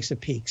 it makes a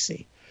peak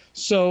C.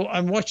 So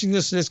I'm watching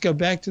this. Let's go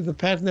back to the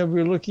pattern that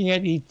we're looking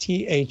at,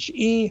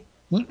 ETHE.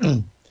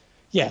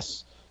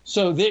 Yes.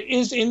 So there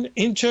is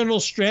internal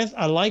strength.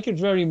 I like it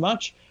very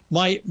much.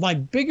 My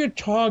bigger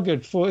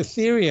target for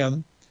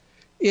Ethereum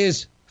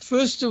is,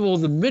 first of all,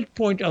 the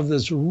midpoint of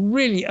this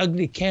really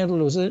ugly candle.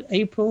 Was it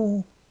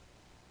April?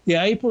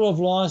 Yeah, April of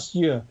last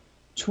year.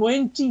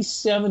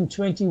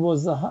 27.20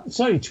 was the high.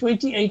 Sorry,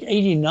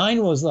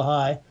 28.89 was the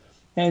high,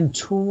 and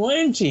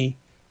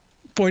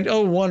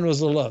 20.01 was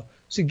the low.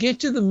 So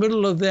get to the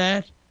middle of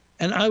that,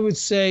 and I would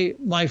say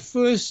my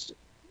first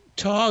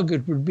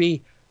target would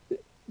be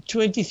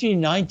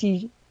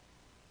 23.90.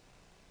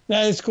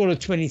 Now let's call it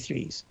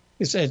 23s.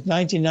 It's at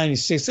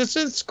 1996.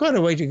 That's quite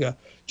a way to go.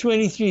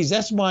 23s,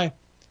 that's my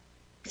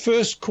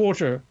first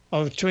quarter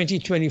of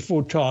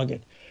 2024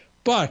 target.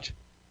 But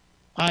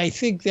I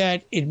think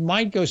that it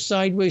might go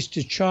sideways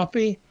to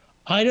choppy.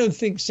 I don't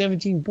think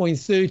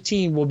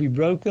 17.13 will be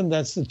broken.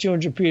 That's the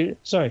 200 period.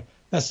 Sorry,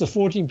 that's the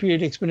 14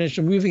 period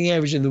exponential moving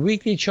average in the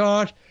weekly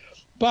chart.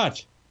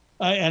 But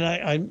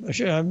I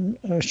should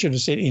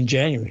have said in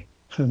January,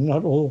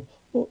 not all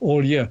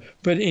year.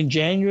 But in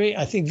January,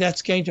 I think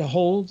that's going to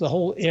hold the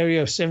whole area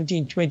of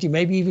 1720,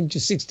 maybe even to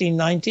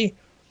 1690.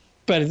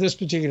 But at this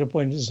particular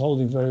point, it's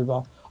holding very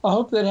well. I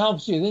hope that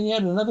helps you. Then you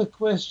had another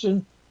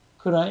question.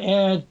 Could I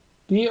add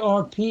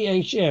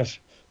BRPHF?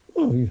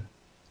 Oh,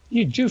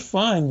 you do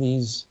find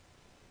these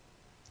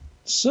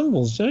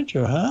symbols, don't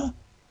you, huh?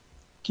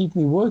 Keep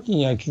me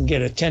working. I can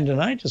get a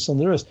tendonitis on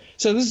the wrist.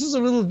 So this is a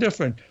little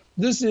different.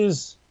 This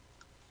is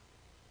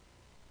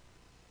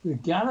the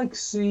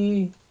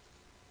Galaxy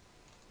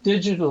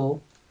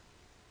Digital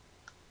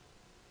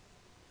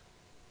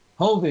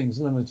Holdings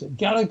Limited.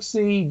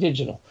 Galaxy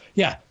Digital.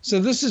 Yeah, so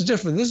this is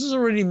different. This has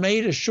already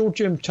made a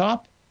short-term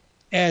top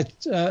at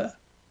 8.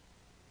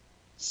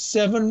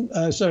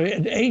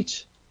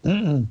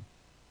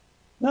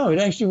 No, it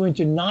actually went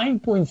to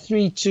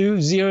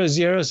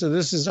 9.3200. So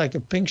this is like a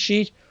pink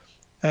sheet.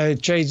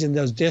 It trades in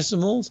those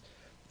decimals.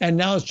 And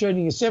now it's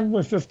trading at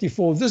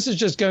 7.54. This is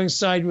just going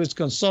sideways,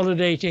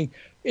 consolidating.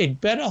 It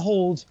better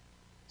hold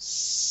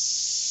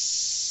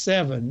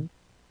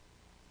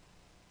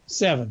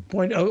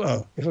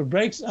 7.00. If it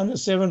breaks under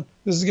 7,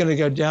 this is going to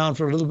go down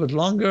for a little bit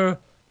longer.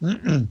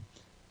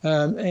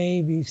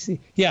 A, B, C.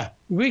 Yeah,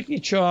 weekly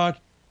chart.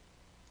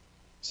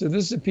 So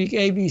this is a peak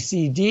A, B,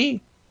 C,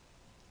 D.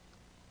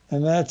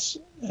 And that's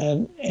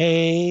an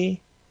A,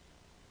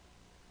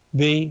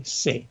 B,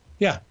 C.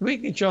 Yeah,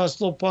 weekly chart's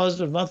still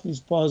positive, monthly's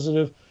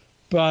positive,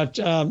 but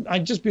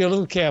I'd just be a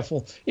little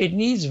careful. It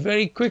needs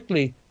very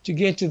quickly to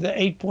get to the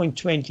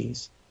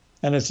 8.20s,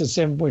 and it's at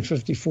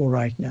 7.54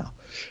 right now.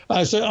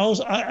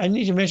 So I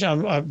need to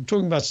mention, I'm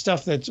talking about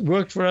stuff that's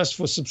worked for us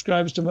for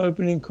subscribers to my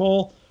opening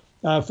call.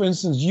 For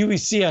instance,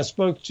 UEC, I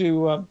spoke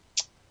to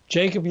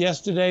Jacob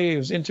yesterday. He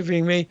was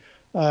interviewing me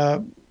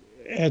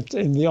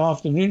in the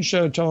afternoon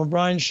show, Tom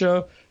O'Brien's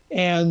show,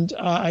 and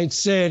I'd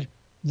said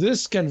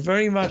this can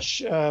very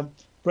much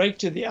break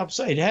to the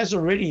upside. It has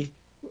already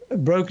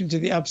broken to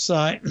the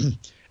upside, and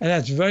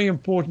that's very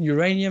important.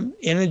 Uranium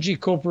Energy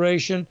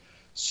Corporation.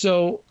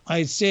 So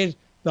I said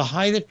the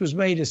high that was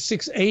made is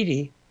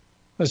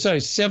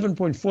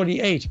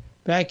 7.48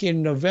 back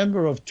in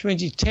November of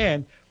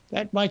 2010.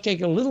 That might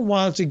take a little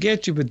while to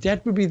get to, but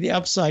that would be the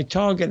upside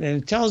target.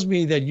 And it tells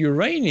me that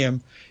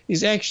uranium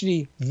is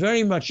actually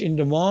very much in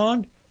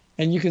demand.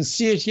 And you can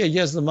see it here.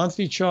 Here's the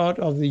monthly chart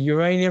of the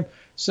uranium.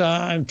 So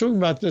I'm talking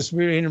about this.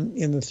 We're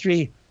in the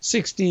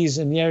 360s,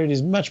 and the area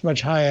is much,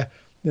 much higher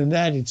than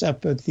that. It's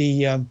up at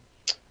the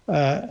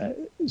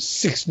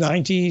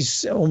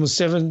 690s, almost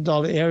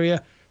 $7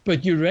 area.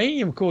 But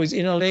uranium core is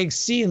in a leg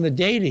C in the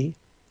daily.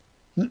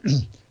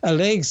 A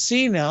leg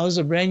C now is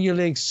a brand new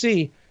leg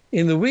C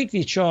in the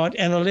weekly chart,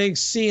 and a leg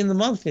C in the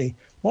monthly.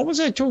 What was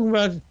I talking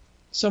about?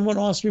 Someone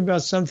asked me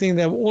about something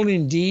that were all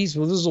in Ds.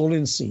 Well, this is all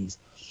in Cs.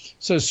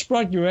 So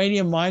Sprott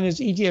Uranium Miners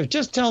ETF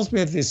just tells me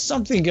that there's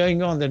something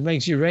going on that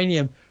makes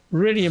uranium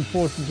really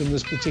important in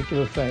this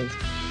particular phase.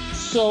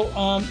 So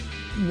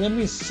let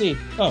me see.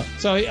 Oh,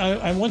 so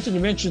I wanted to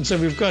mention, so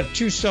we've got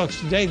two stocks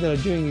today that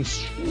are doing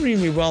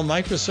extremely well,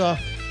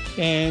 Microsoft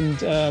and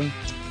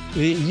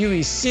the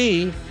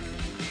UEC.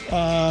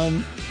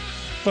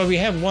 But we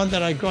have one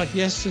that I got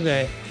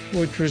yesterday,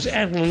 which was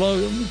at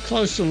low,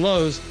 close to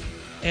lows,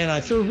 and I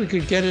thought we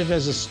could get it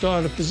as a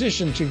starter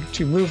position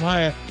to move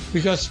higher.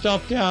 We got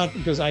stopped out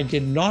because I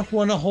did not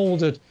want to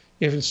hold it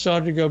if it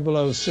started to go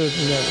below a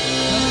certain level.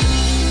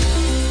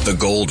 The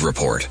Gold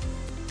Report.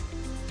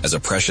 As a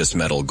precious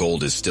metal,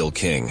 gold is still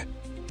king.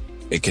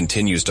 It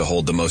continues to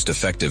hold the most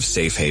effective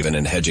safe haven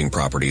and hedging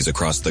properties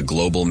across the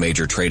global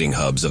major trading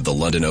hubs of the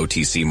London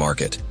OTC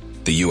market,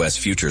 the U.S.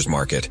 futures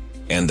market,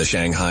 and the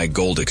Shanghai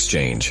Gold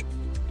Exchange.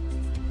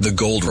 The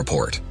Gold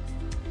Report.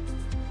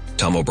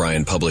 Tom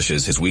O'Brien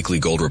publishes his weekly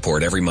gold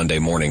report every Monday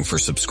morning for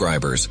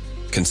subscribers,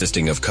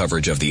 consisting of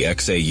coverage of the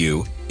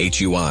XAU,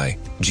 HUI,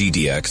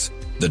 GDX,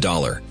 the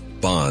dollar,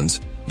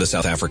 bonds, the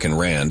South African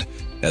rand,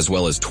 as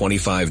well as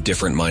 25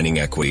 different mining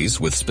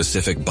equities with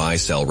specific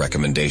buy-sell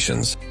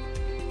recommendations.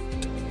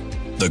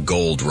 The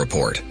Gold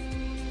Report.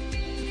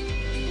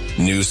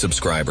 New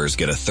subscribers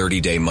get a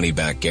 30-day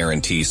money-back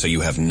guarantee, so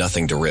you have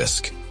nothing to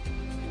risk.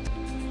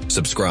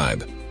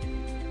 Subscribe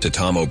to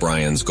Tom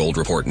O'Brien's Gold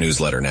Report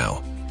newsletter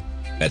now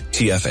at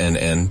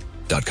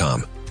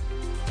TFNN.com.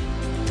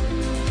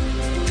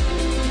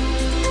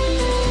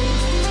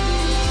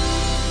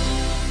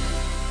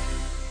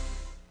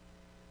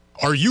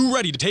 Are you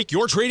ready to take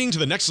your trading to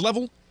the next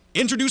level?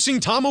 Introducing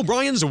Tom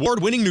O'Brien's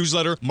award-winning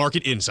newsletter,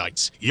 Market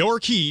Insights, your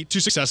key to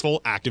successful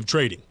active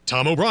trading.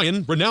 Tom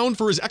O'Brien, renowned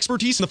for his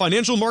expertise in the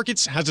financial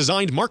markets, has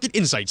designed Market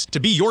Insights to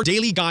be your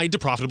daily guide to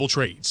profitable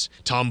trades.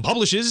 Tom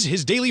publishes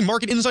his daily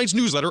Market Insights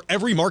newsletter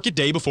every market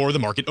day before the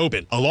market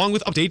open, along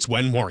with updates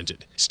when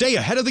warranted. Stay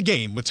ahead of the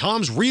game with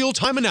Tom's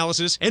real-time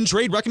analysis and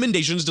trade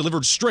recommendations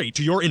delivered straight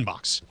to your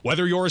inbox.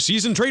 Whether you're a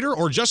seasoned trader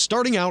or just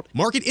starting out,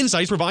 Market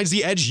Insights provides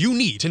the edge you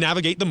need to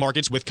navigate the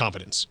markets with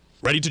confidence.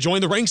 Ready to join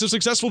the ranks of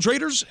successful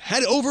traders?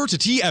 Head over to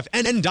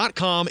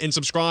TFNN.com and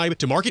subscribe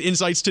to Market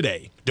Insights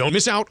today. Don't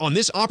miss out on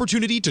this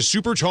opportunity to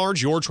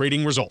supercharge your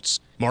trading results.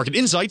 Market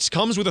Insights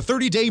comes with a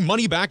 30-day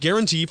money-back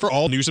guarantee for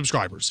all new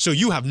subscribers, so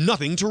you have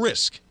nothing to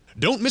risk.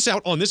 Don't miss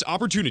out on this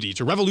opportunity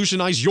to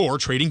revolutionize your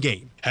trading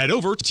game. Head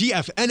over to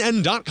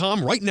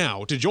TFNN.com right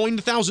now to join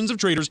the thousands of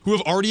traders who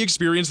have already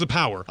experienced the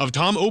power of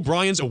Tom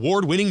O'Brien's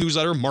award-winning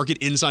newsletter, Market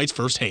Insights,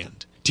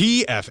 firsthand.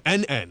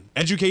 TFNN,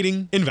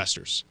 educating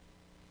investors.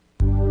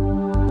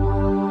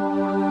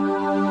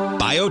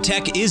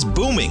 Biotech is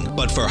booming,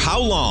 but for how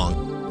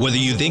long? Whether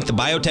you think the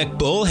biotech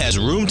bull has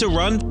room to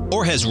run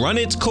or has run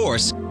its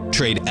course,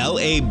 trade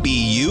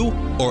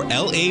LABU or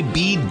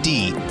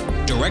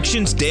LABD.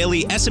 Direction's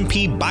daily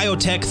S&P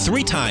Biotech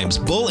 3 times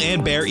bull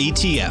and bear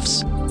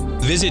ETFs.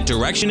 Visit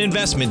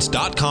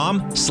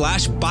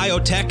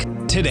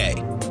directioninvestments.com/biotech today.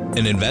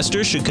 An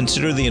investor should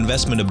consider the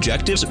investment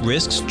objectives,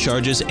 risks,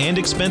 charges, and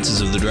expenses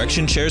of the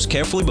Direction shares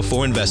carefully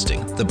before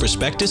investing. The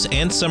prospectus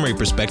and summary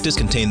prospectus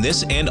contain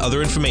this and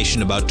other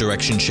information about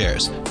Direction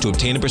shares. To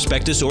obtain a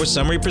prospectus or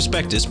summary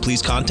prospectus,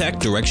 please contact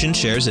Direction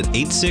shares at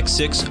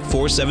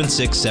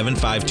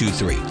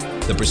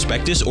 866-476-7523. The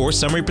prospectus or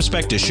summary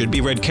prospectus should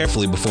be read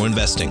carefully before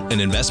investing.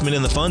 An investment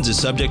in the funds is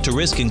subject to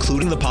risk,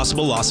 including the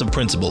possible loss of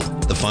principal.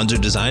 The funds are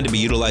designed to be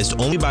utilized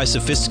only by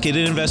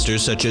sophisticated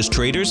investors such as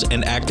traders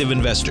and active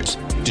investors.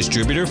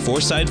 Distributor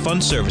Foreside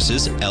Fund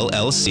Services,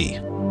 LLC.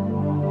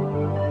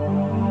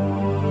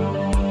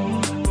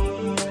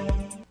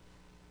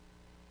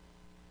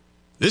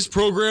 This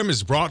program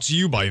is brought to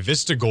you by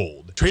Vista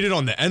Gold, traded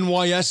on the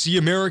NYSE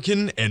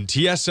American and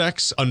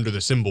TSX under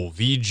the symbol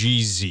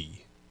VGZ.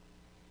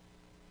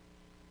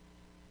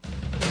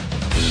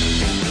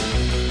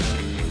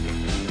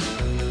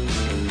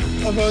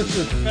 How about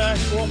the back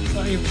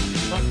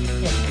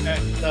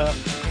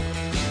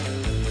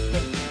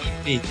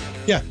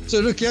yeah, so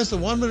look, here's the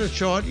 1 minute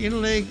chart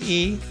in leg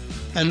E,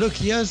 and look,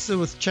 here's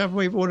with Chapman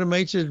wave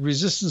automated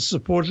resistance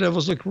support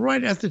levels. Look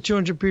right at the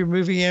 200 period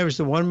moving average,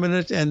 the 1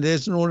 minute, and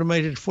there's an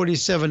automated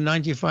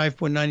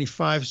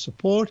 4795.95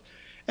 support.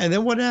 And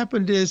then what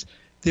happened is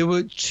there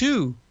were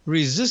 2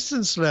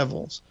 resistance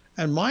levels.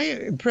 And my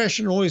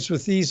impression always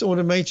with these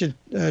automated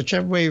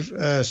Chapman wave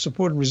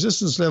support and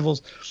resistance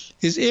levels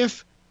is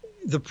if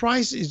the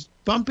price is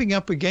bumping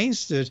up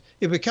against it,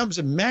 it becomes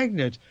a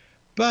magnet.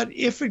 But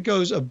if it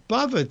goes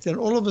above it, then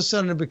all of a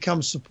sudden it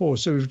becomes support.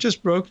 So we've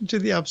just broken to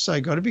the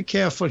upside. Got to be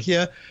careful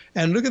here.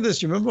 And look at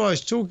this. You remember I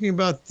was talking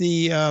about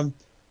the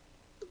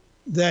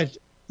that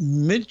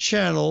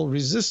mid-channel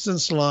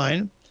resistance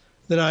line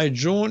that I had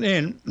drawn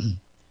in,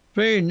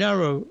 very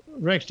narrow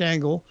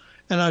rectangle.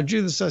 And I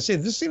drew this. I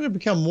said, this is going to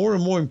become more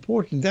and more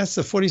important. That's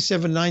the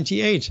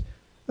 4798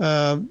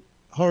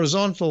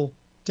 horizontal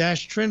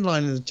dash trend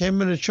line in the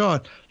 10-minute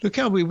chart. Look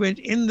how we went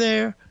in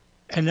there.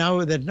 And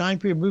now that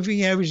 9-period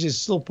moving average is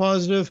still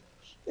positive,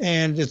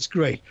 and it's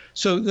great.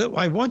 So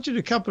I wanted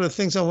a couple of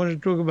things I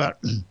wanted to talk about.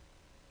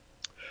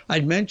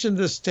 I'd mentioned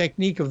this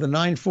technique of the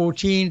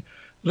 914.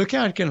 Look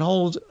how it can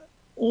hold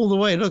all the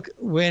way. Look,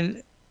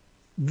 when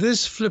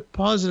this flipped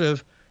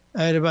positive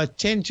at about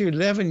 10 to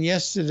 11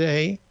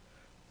 yesterday,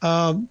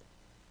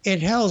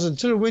 it held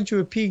until it went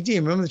to a peak D.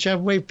 Remember the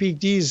Chapman wave peak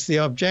D is the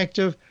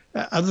objective.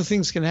 Other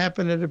things can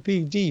happen at a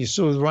peak D. You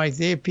saw right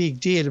there,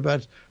 peak D at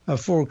about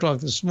 4 o'clock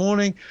this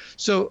morning.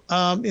 So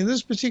in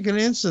this particular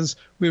instance,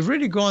 we've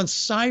really gone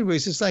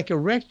sideways. It's like a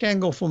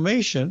rectangle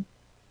formation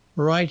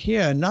right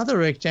here, another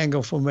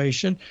rectangle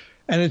formation.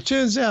 And it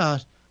turns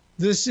out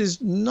this is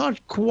not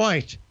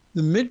quite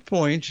the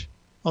midpoint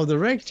of the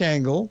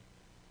rectangle,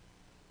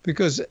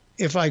 because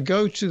if I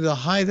go to the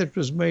high that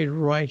was made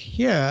right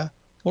here,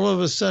 all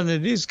of a sudden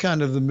it is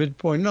kind of the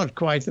midpoint, not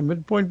quite the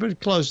midpoint, but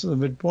close to the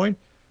midpoint.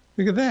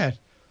 Look at that,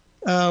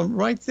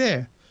 right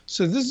there.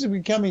 So this is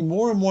becoming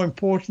more and more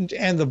important,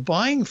 and the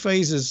buying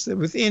phases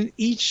within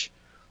each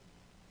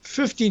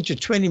 15 to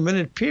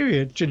 20-minute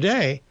period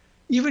today,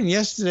 even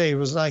yesterday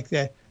was like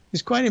that,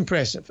 is quite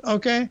impressive.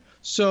 Okay,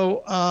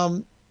 so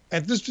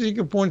at this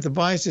particular point, the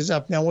bias is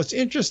up. Now, what's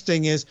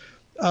interesting is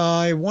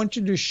I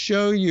wanted to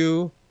show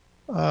you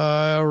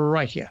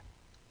right here.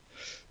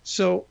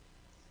 So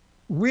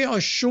we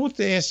are short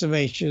the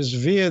SMHs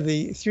via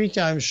the 3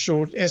 times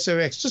short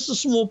SOX, just a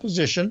small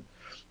position,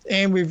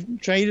 and we've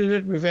traded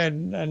it. We've had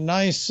a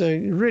nice,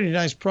 really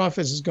nice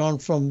profits. It's gone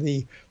from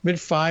the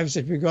mid-5s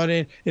that we got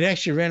in. It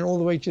actually ran all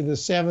the way to the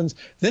 7s.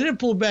 Then it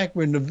pulled back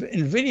when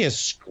NVIDIA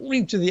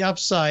screamed to the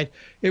upside.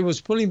 It was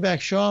pulling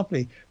back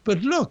sharply.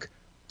 But look,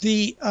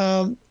 the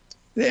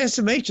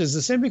SMHs,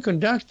 the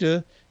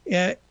semiconductor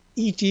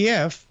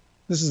ETF,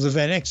 This is the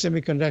Van Eck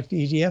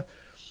Semiconductor ETF.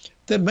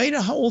 That made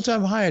an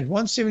all-time high at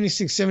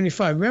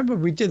 176.75. Remember,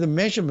 we did the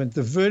measurement,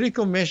 the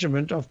vertical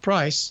measurement of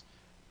price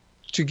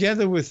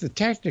together with the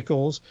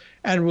technicals,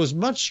 and was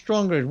much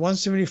stronger at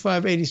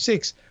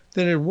 175.86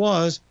 than it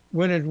was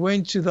when it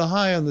went to the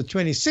high on the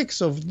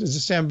 26th of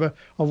December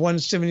of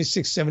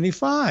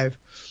 176.75.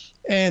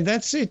 And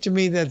that said to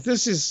me that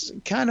this is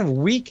kind of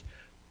weak.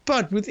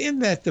 But within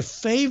that, the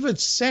favored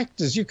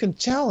sectors, you can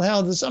tell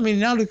how this, I mean,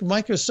 now look,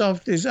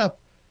 Microsoft is up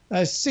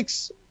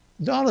 $6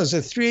 at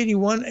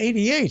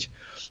 381.88.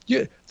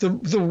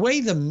 The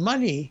way the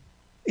money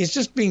is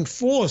just being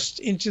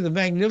forced into the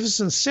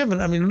Magnificent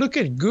Seven. I mean, look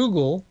at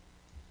Google.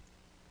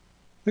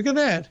 Look at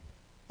that.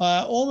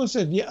 Almost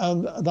at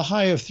the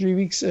high of 3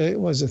 weeks,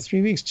 was it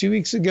 3 weeks, 2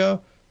 weeks ago?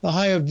 The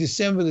high of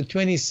December the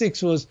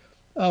 26th was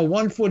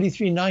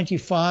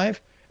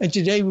 143.95. And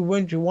today we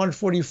went to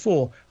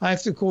 144. I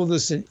have to call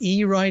this an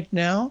E right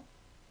now,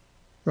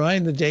 right,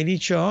 in the daily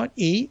chart,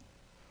 E.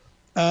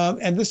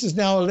 And this is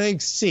now a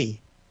leg C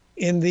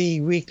in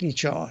the weekly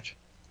chart.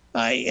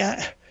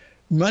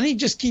 Money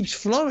just keeps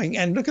flowing.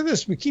 And look at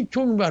this. We keep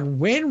talking about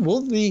when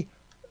will the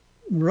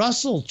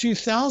Russell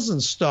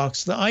 2000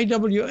 stocks, the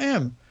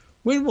IWM,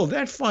 when will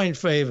that find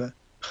favor?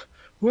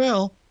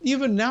 Well,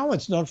 even now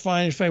it's not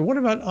finding favor. What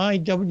about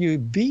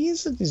IWB?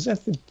 Is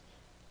that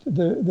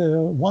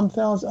the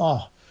 1000?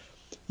 Oh,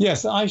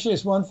 yes, the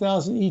iShares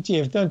 1000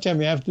 ETF. Don't tell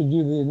me I have to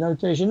do the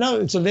notation. No,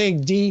 it's a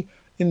leg D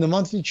in the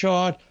monthly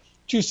chart.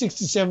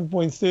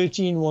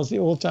 267.13 was the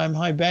all-time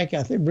high back.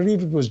 I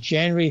believe it was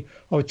January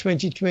of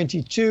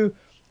 2022.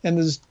 And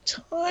there's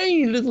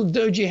tiny little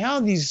doji. How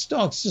these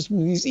stocks, just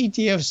these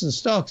ETFs and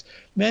stocks,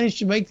 manage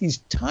to make these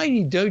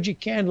tiny doji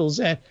candles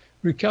at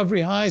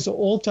recovery highs or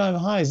all-time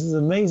highs is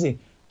amazing.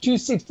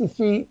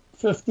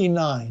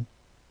 263.59.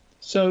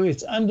 So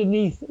it's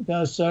underneath.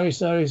 No, sorry.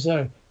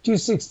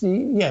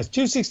 260. Yes,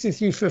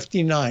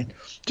 263.59.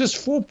 Just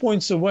 4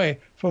 points away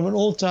from an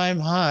all-time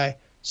high.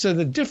 So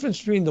the difference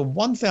between the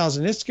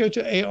 1,000, let's go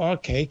to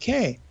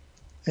ARKK.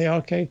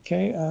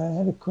 ARKK, I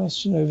had a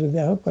question over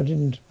there. I hope I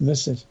didn't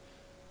miss it.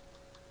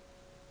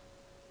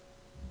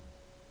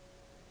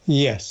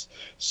 Yes.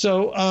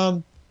 So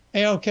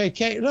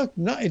ARKK, look,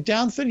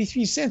 down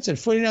 33 cents at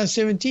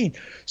 49.17.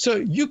 So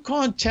you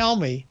can't tell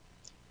me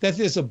that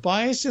there's a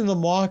bias in the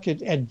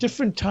market at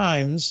different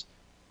times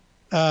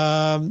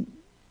in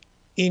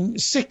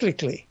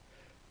cyclically.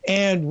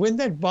 And when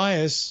that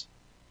bias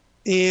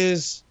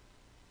is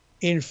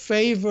in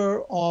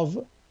favor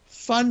of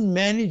fund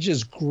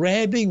managers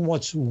grabbing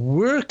what's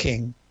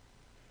working,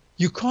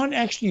 you can't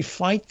actually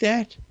fight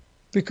that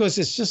because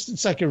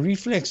it's like a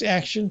reflex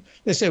action.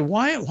 They say,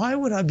 why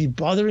would I be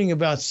bothering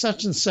about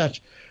such and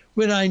such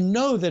when I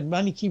know that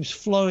money keeps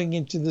flowing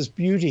into this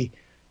beauty,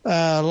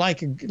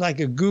 like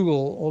a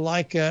Google or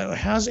like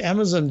how's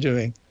Amazon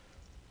doing?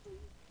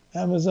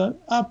 Amazon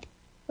up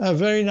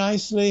very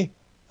nicely,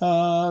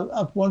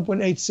 up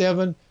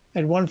 1.87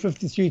 at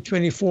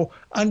 153.24,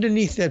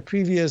 underneath that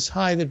previous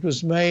high that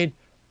was made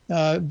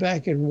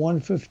back at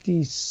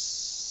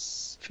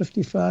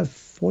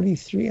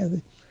 155.43. I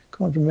think,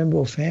 can't remember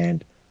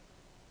offhand.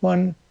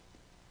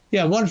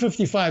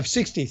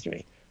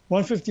 155.63.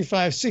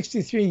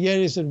 155.63. Here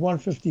it is at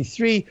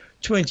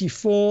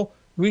 153.24.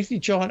 Weekly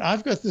chart.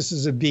 I've got this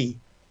as a B,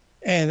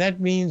 and that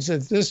means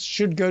that this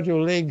should go to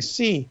a leg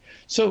C.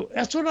 So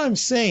that's what I'm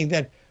saying.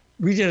 That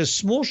we did a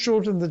small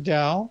short in the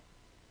Dow.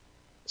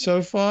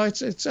 So far,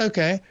 it's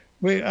okay.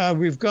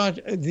 We've got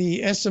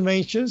the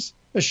SMHs,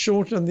 a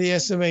short on the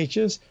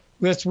SMHs.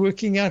 That's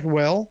working out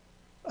well.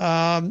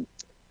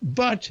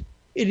 But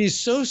it is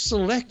so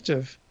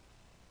selective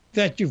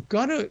that you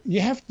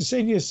have to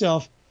say to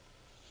yourself,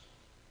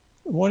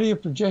 what are your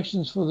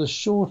projections for the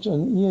short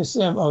on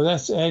ESM? Oh,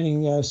 that's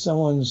adding,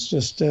 someone's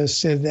just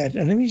said that.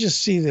 And let me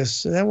just see this.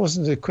 So that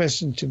wasn't a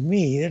question to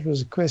me. That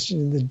was a question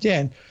in the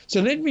den. So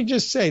let me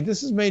just say,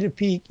 this is made a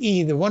peak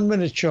E, the 1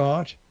 minute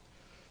chart.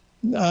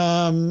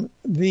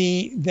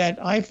 That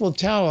Eiffel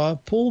Tower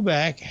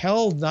pullback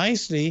held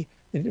nicely.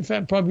 In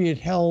fact, probably it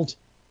held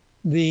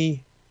the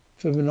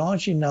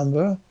Fibonacci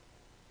number.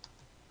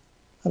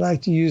 I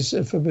like to use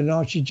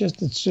Fibonacci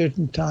just at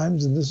certain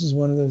times, and this is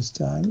one of those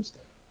times,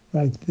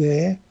 right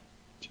there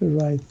to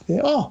right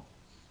there. Oh,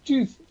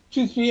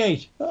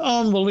 238,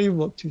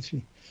 unbelievable,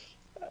 23,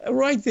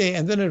 right there,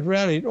 and then it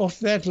rallied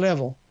off that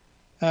level.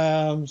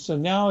 So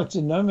now it's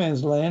in no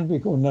man's land,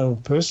 or no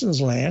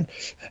person's land,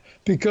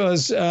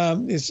 because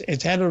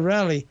it's had a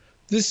rally.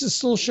 This is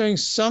still showing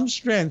some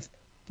strength,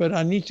 but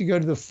I need to go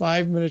to the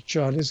 5 minute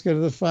chart. Let's go to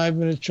the 5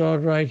 minute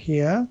chart right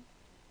here.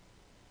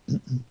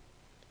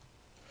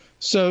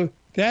 So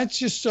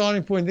that's your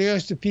starting point. There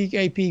goes to peak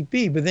A, peak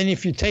B. But then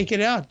if you take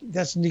it out,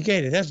 that's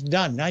negated. That's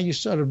done. Now you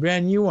start a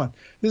brand new one.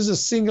 This is a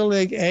single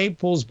leg A,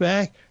 pulls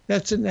back.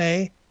 That's an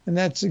A, and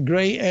that's a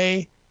gray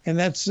A, and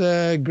that's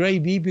gray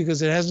B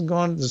because it hasn't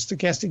gone, the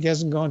stochastic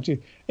hasn't gone to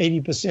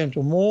 80%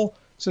 or more.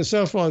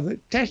 So far, the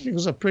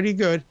technicals are pretty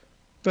good,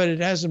 but it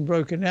hasn't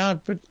broken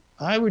out. But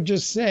I would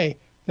just say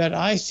that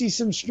I see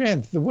some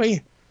strength. The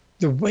way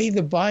the way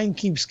the buying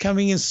keeps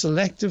coming in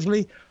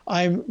selectively,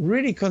 I'm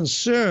really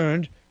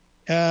concerned.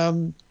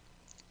 So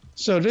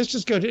let's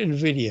just go to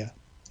NVIDIA.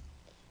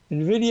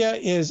 NVIDIA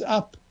is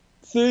up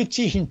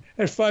 13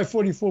 at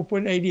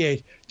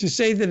 544.88. To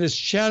say that it's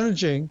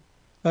challenging,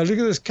 look at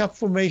this cup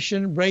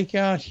formation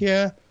breakout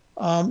here.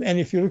 And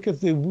if you look at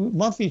the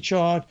monthly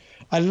chart,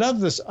 I love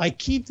this. I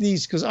keep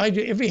these because I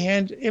do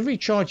every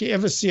chart you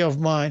ever see of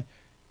mine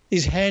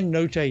is hand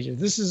notated.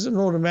 This is an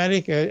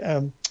automatic.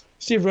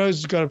 Steve Rhodes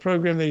has got a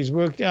program that he's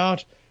worked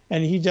out,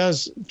 and he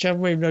does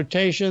Chapman wave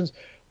notations.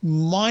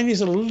 Mine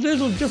is a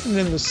little different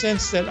in the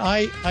sense that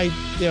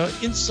there are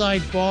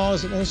inside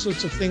bars and all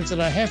sorts of things that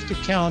I have to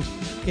count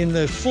in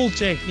the full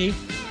technique.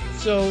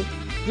 So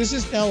this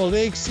is now a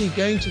leg C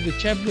going to the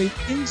Chapman wave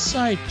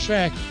inside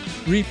track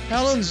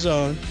repellent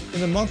zone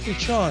in the monthly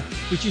chart.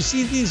 But you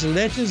see these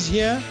letters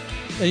here,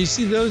 and you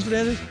see those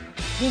letters?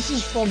 This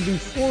is from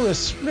before a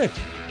split.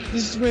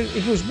 This is when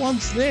it was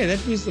once there.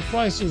 That means the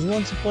price was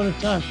once upon a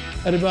time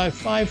at about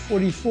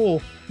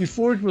 544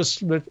 before it was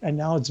split, and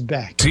now it's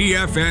back.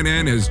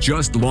 TFNN has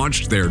just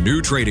launched their new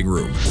trading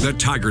room, the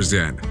Tiger's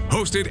Den.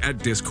 Hosted at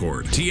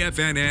Discord,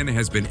 TFNN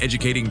has been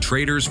educating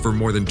traders for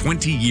more than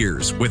 20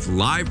 years with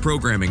live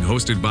programming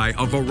hosted by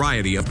a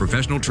variety of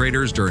professional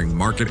traders during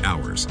market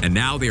hours. And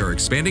now they are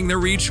expanding their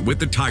reach with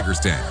the Tiger's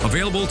Den,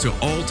 available to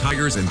all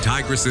tigers and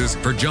tigresses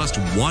for just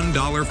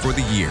 $1 for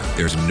the year.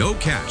 There's no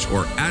catch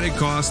or added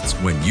costs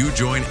when you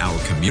join our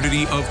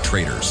community of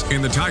traders.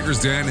 In the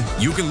Tiger's Den,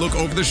 you can look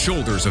over the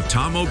shoulders of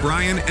Tom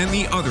O'Brien and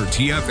the other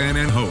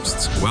TFNN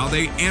hosts while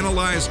they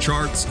analyze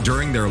charts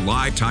during their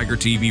live Tiger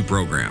TV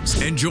programs,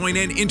 and join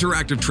an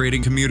interactive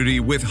trading community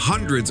with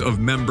hundreds of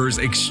members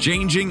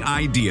exchanging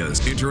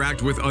ideas.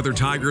 Interact with other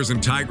tigers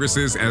and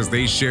tigresses as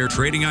they share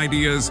trading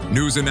ideas,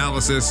 news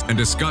analysis, and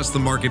discuss the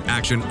market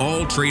action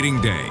all trading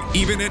day,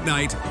 even at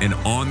night and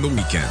on the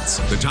weekends.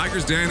 The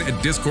Tiger's Den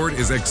at Discord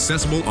is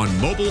accessible on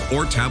mobile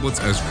or tablets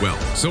as well,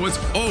 so it's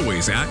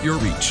always at your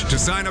reach. To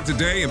sign up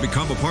today and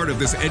become a part of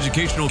this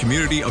educational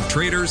community of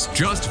traders,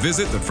 just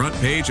visit the front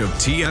page of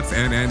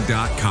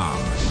TFNN.com.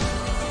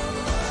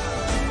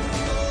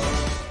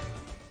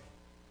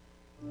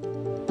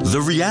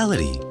 The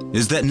reality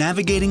is that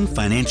navigating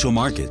financial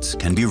markets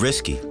can be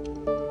risky.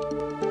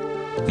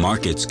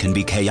 Markets can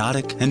be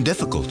chaotic and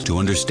difficult to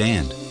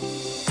understand.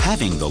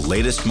 Having the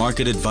latest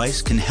market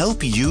advice can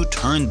help you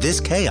turn this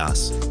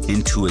chaos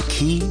into a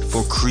key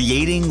for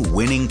creating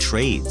winning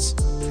trades.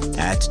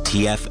 At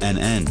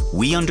TFNN,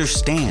 we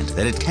understand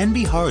that it can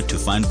be hard to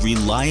find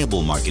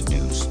reliable market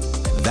news.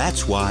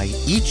 That's why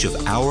each of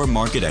our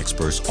market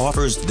experts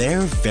offers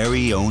their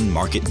very own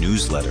market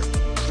newsletter,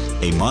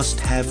 a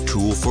must-have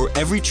tool for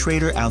every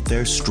trader out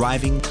there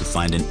striving to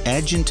find an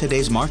edge in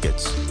today's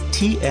markets.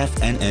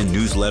 TFNN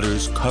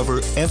newsletters cover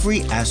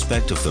every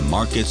aspect of the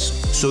markets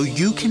so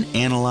you can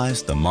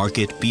analyze the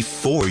market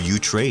before you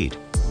trade.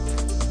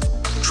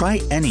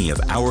 Try any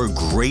of our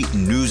great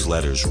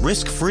newsletters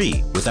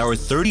risk-free with our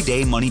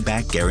 30-day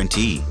money-back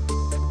guarantee.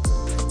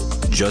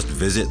 Just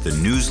visit the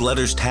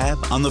Newsletters tab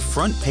on the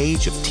front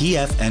page of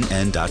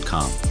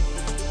TFNN.com.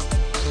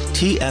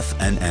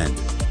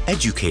 TFNN,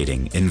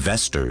 educating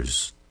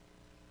investors.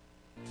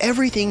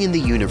 Everything in the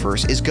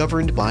universe is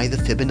governed by the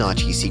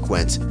Fibonacci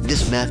sequence.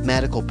 This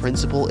mathematical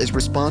principle is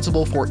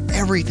responsible for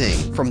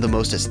everything from the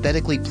most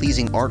aesthetically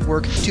pleasing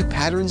artwork to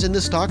patterns in the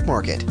stock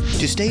market.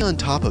 To stay on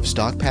top of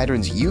stock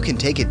patterns you can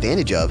take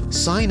advantage of,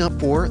 sign up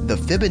for the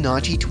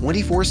Fibonacci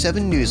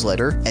 24/7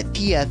 newsletter at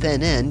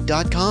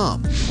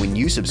TFNN.com. When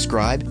you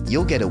subscribe,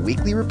 you'll get a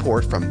weekly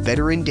report from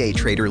veteran day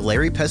trader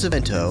Larry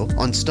Pesavento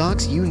on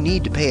stocks you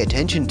need to pay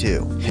attention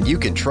to. And you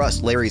can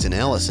trust Larry's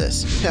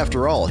analysis.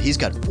 After all, he's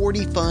got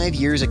 45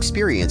 years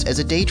experience as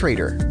a day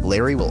trader.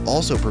 Larry will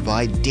also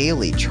provide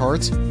daily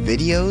charts,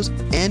 videos,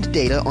 and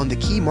data on the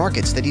key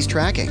markets that he's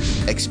tracking.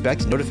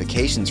 Expect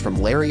notifications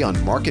from Larry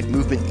on market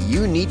movement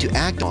you need to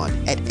act on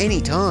at any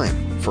time.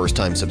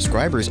 First-time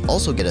subscribers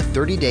also get a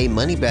 30-day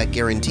money-back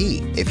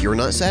guarantee. If you're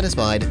not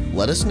satisfied,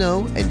 let us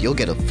know and you'll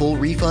get a full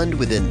refund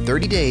within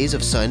 30 days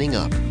of signing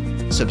up.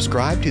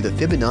 Subscribe to the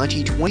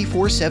Fibonacci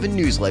 24/7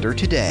 newsletter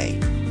today.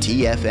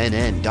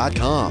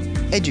 TFNN.com,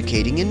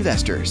 educating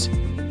investors.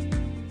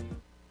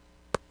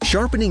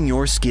 Sharpening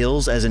your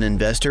skills as an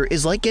investor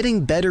is like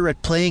getting better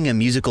at playing a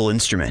musical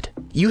instrument.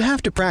 You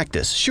have to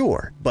practice,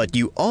 sure, but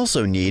you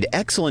also need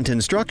excellent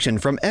instruction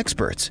from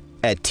experts.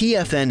 At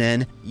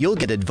TFNN, you'll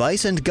get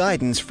advice and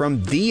guidance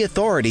from the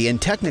authority in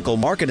technical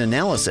market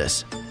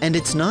analysis. And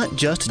it's not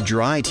just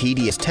dry,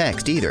 tedious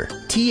text either.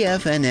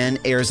 TFNN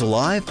airs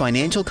live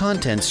financial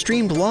content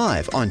streamed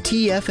live on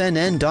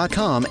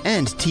TFNN.com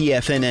and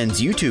TFNN's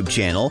YouTube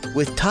channel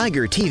with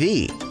Tiger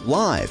TV,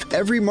 live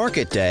every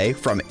market day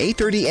from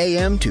 8:30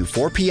 a.m. to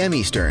 4 p.m.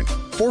 Eastern,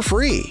 for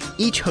free.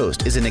 Each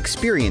host is an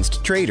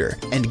experienced trader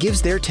and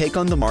gives their take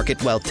on the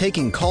market while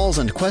taking calls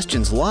and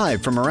questions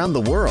live from around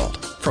the world.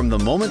 From the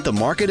moment the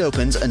market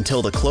opens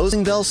until the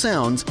closing bell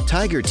sounds,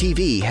 Tiger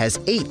TV has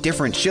 8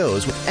 different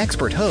shows with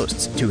expert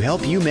hosts to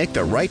help you make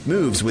the right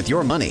moves with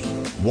your money.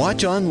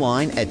 Watch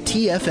online at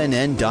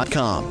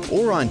TFNN.com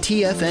or on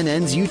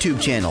TFNN's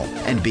YouTube channel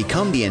and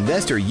become the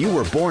investor you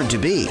were born to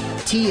be.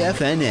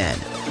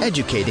 TFNN,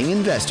 educating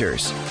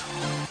investors.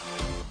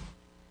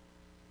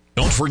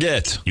 Don't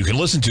forget, you can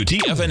listen to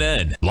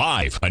TFNN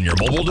live on your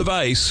mobile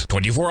device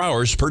 24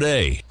 hours per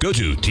day. Go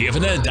to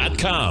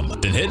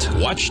TFNN.com, then hit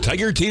Watch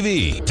Tiger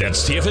TV.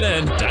 That's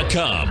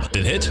TFNN.com,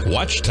 then hit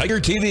Watch Tiger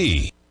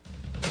TV.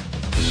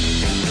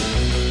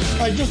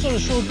 All right, just on a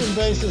short-term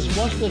basis,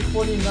 watch that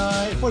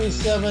 49,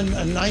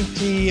 47,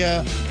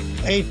 98,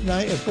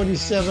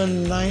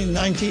 47,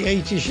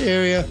 98-ish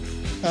area.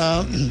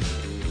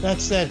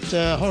 That's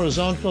that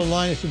horizontal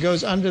line. If it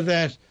goes under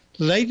that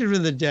later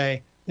in the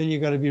day, then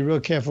you've got to be real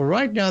careful.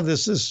 Right now,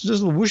 there's this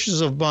little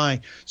wishes of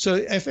buying. So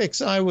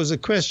FXI was a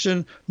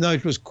question. No,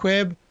 it was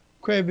QWEB.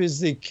 QWEB is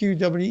the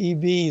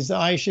QWEB, is the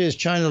iShares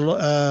China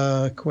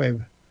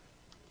QWEB.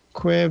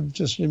 QWEB,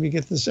 just let me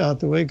get this out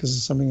the way because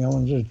it's something I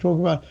wanted to talk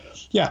about.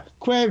 Yeah,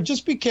 QWEB,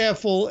 just be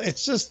careful.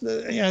 It's just,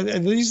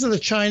 these are the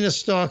China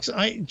stocks.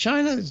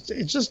 China,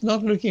 it's just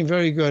not looking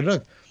very good.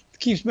 Look, it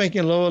keeps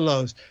making lower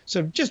lows.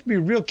 So just be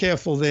real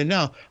careful there.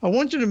 Now, I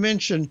wanted to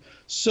mention,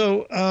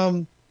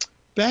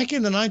 back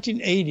in the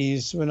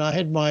 1980s, when I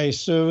had my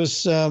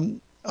service,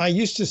 I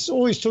used to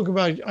always talk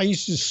about, I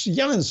used to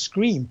yell and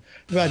scream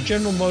about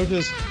General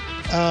Motors,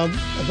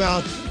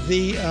 about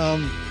the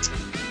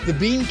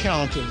bean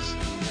counters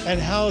and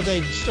how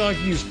they started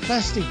to use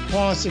plastic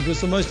parts. It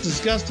was the most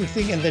disgusting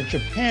thing, and that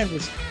Japan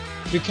was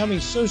becoming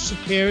so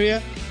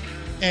superior,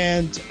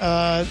 and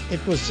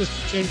it was just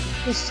getting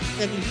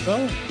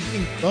going.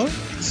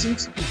 It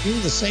seems to be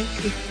doing the same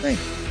thing.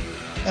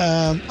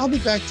 I'll be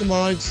back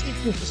tomorrow. Steve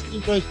for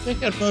Steve Rhodes.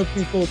 Check out Mo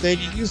People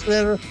Daily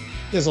Newsletter.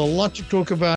 There's a lot to talk about.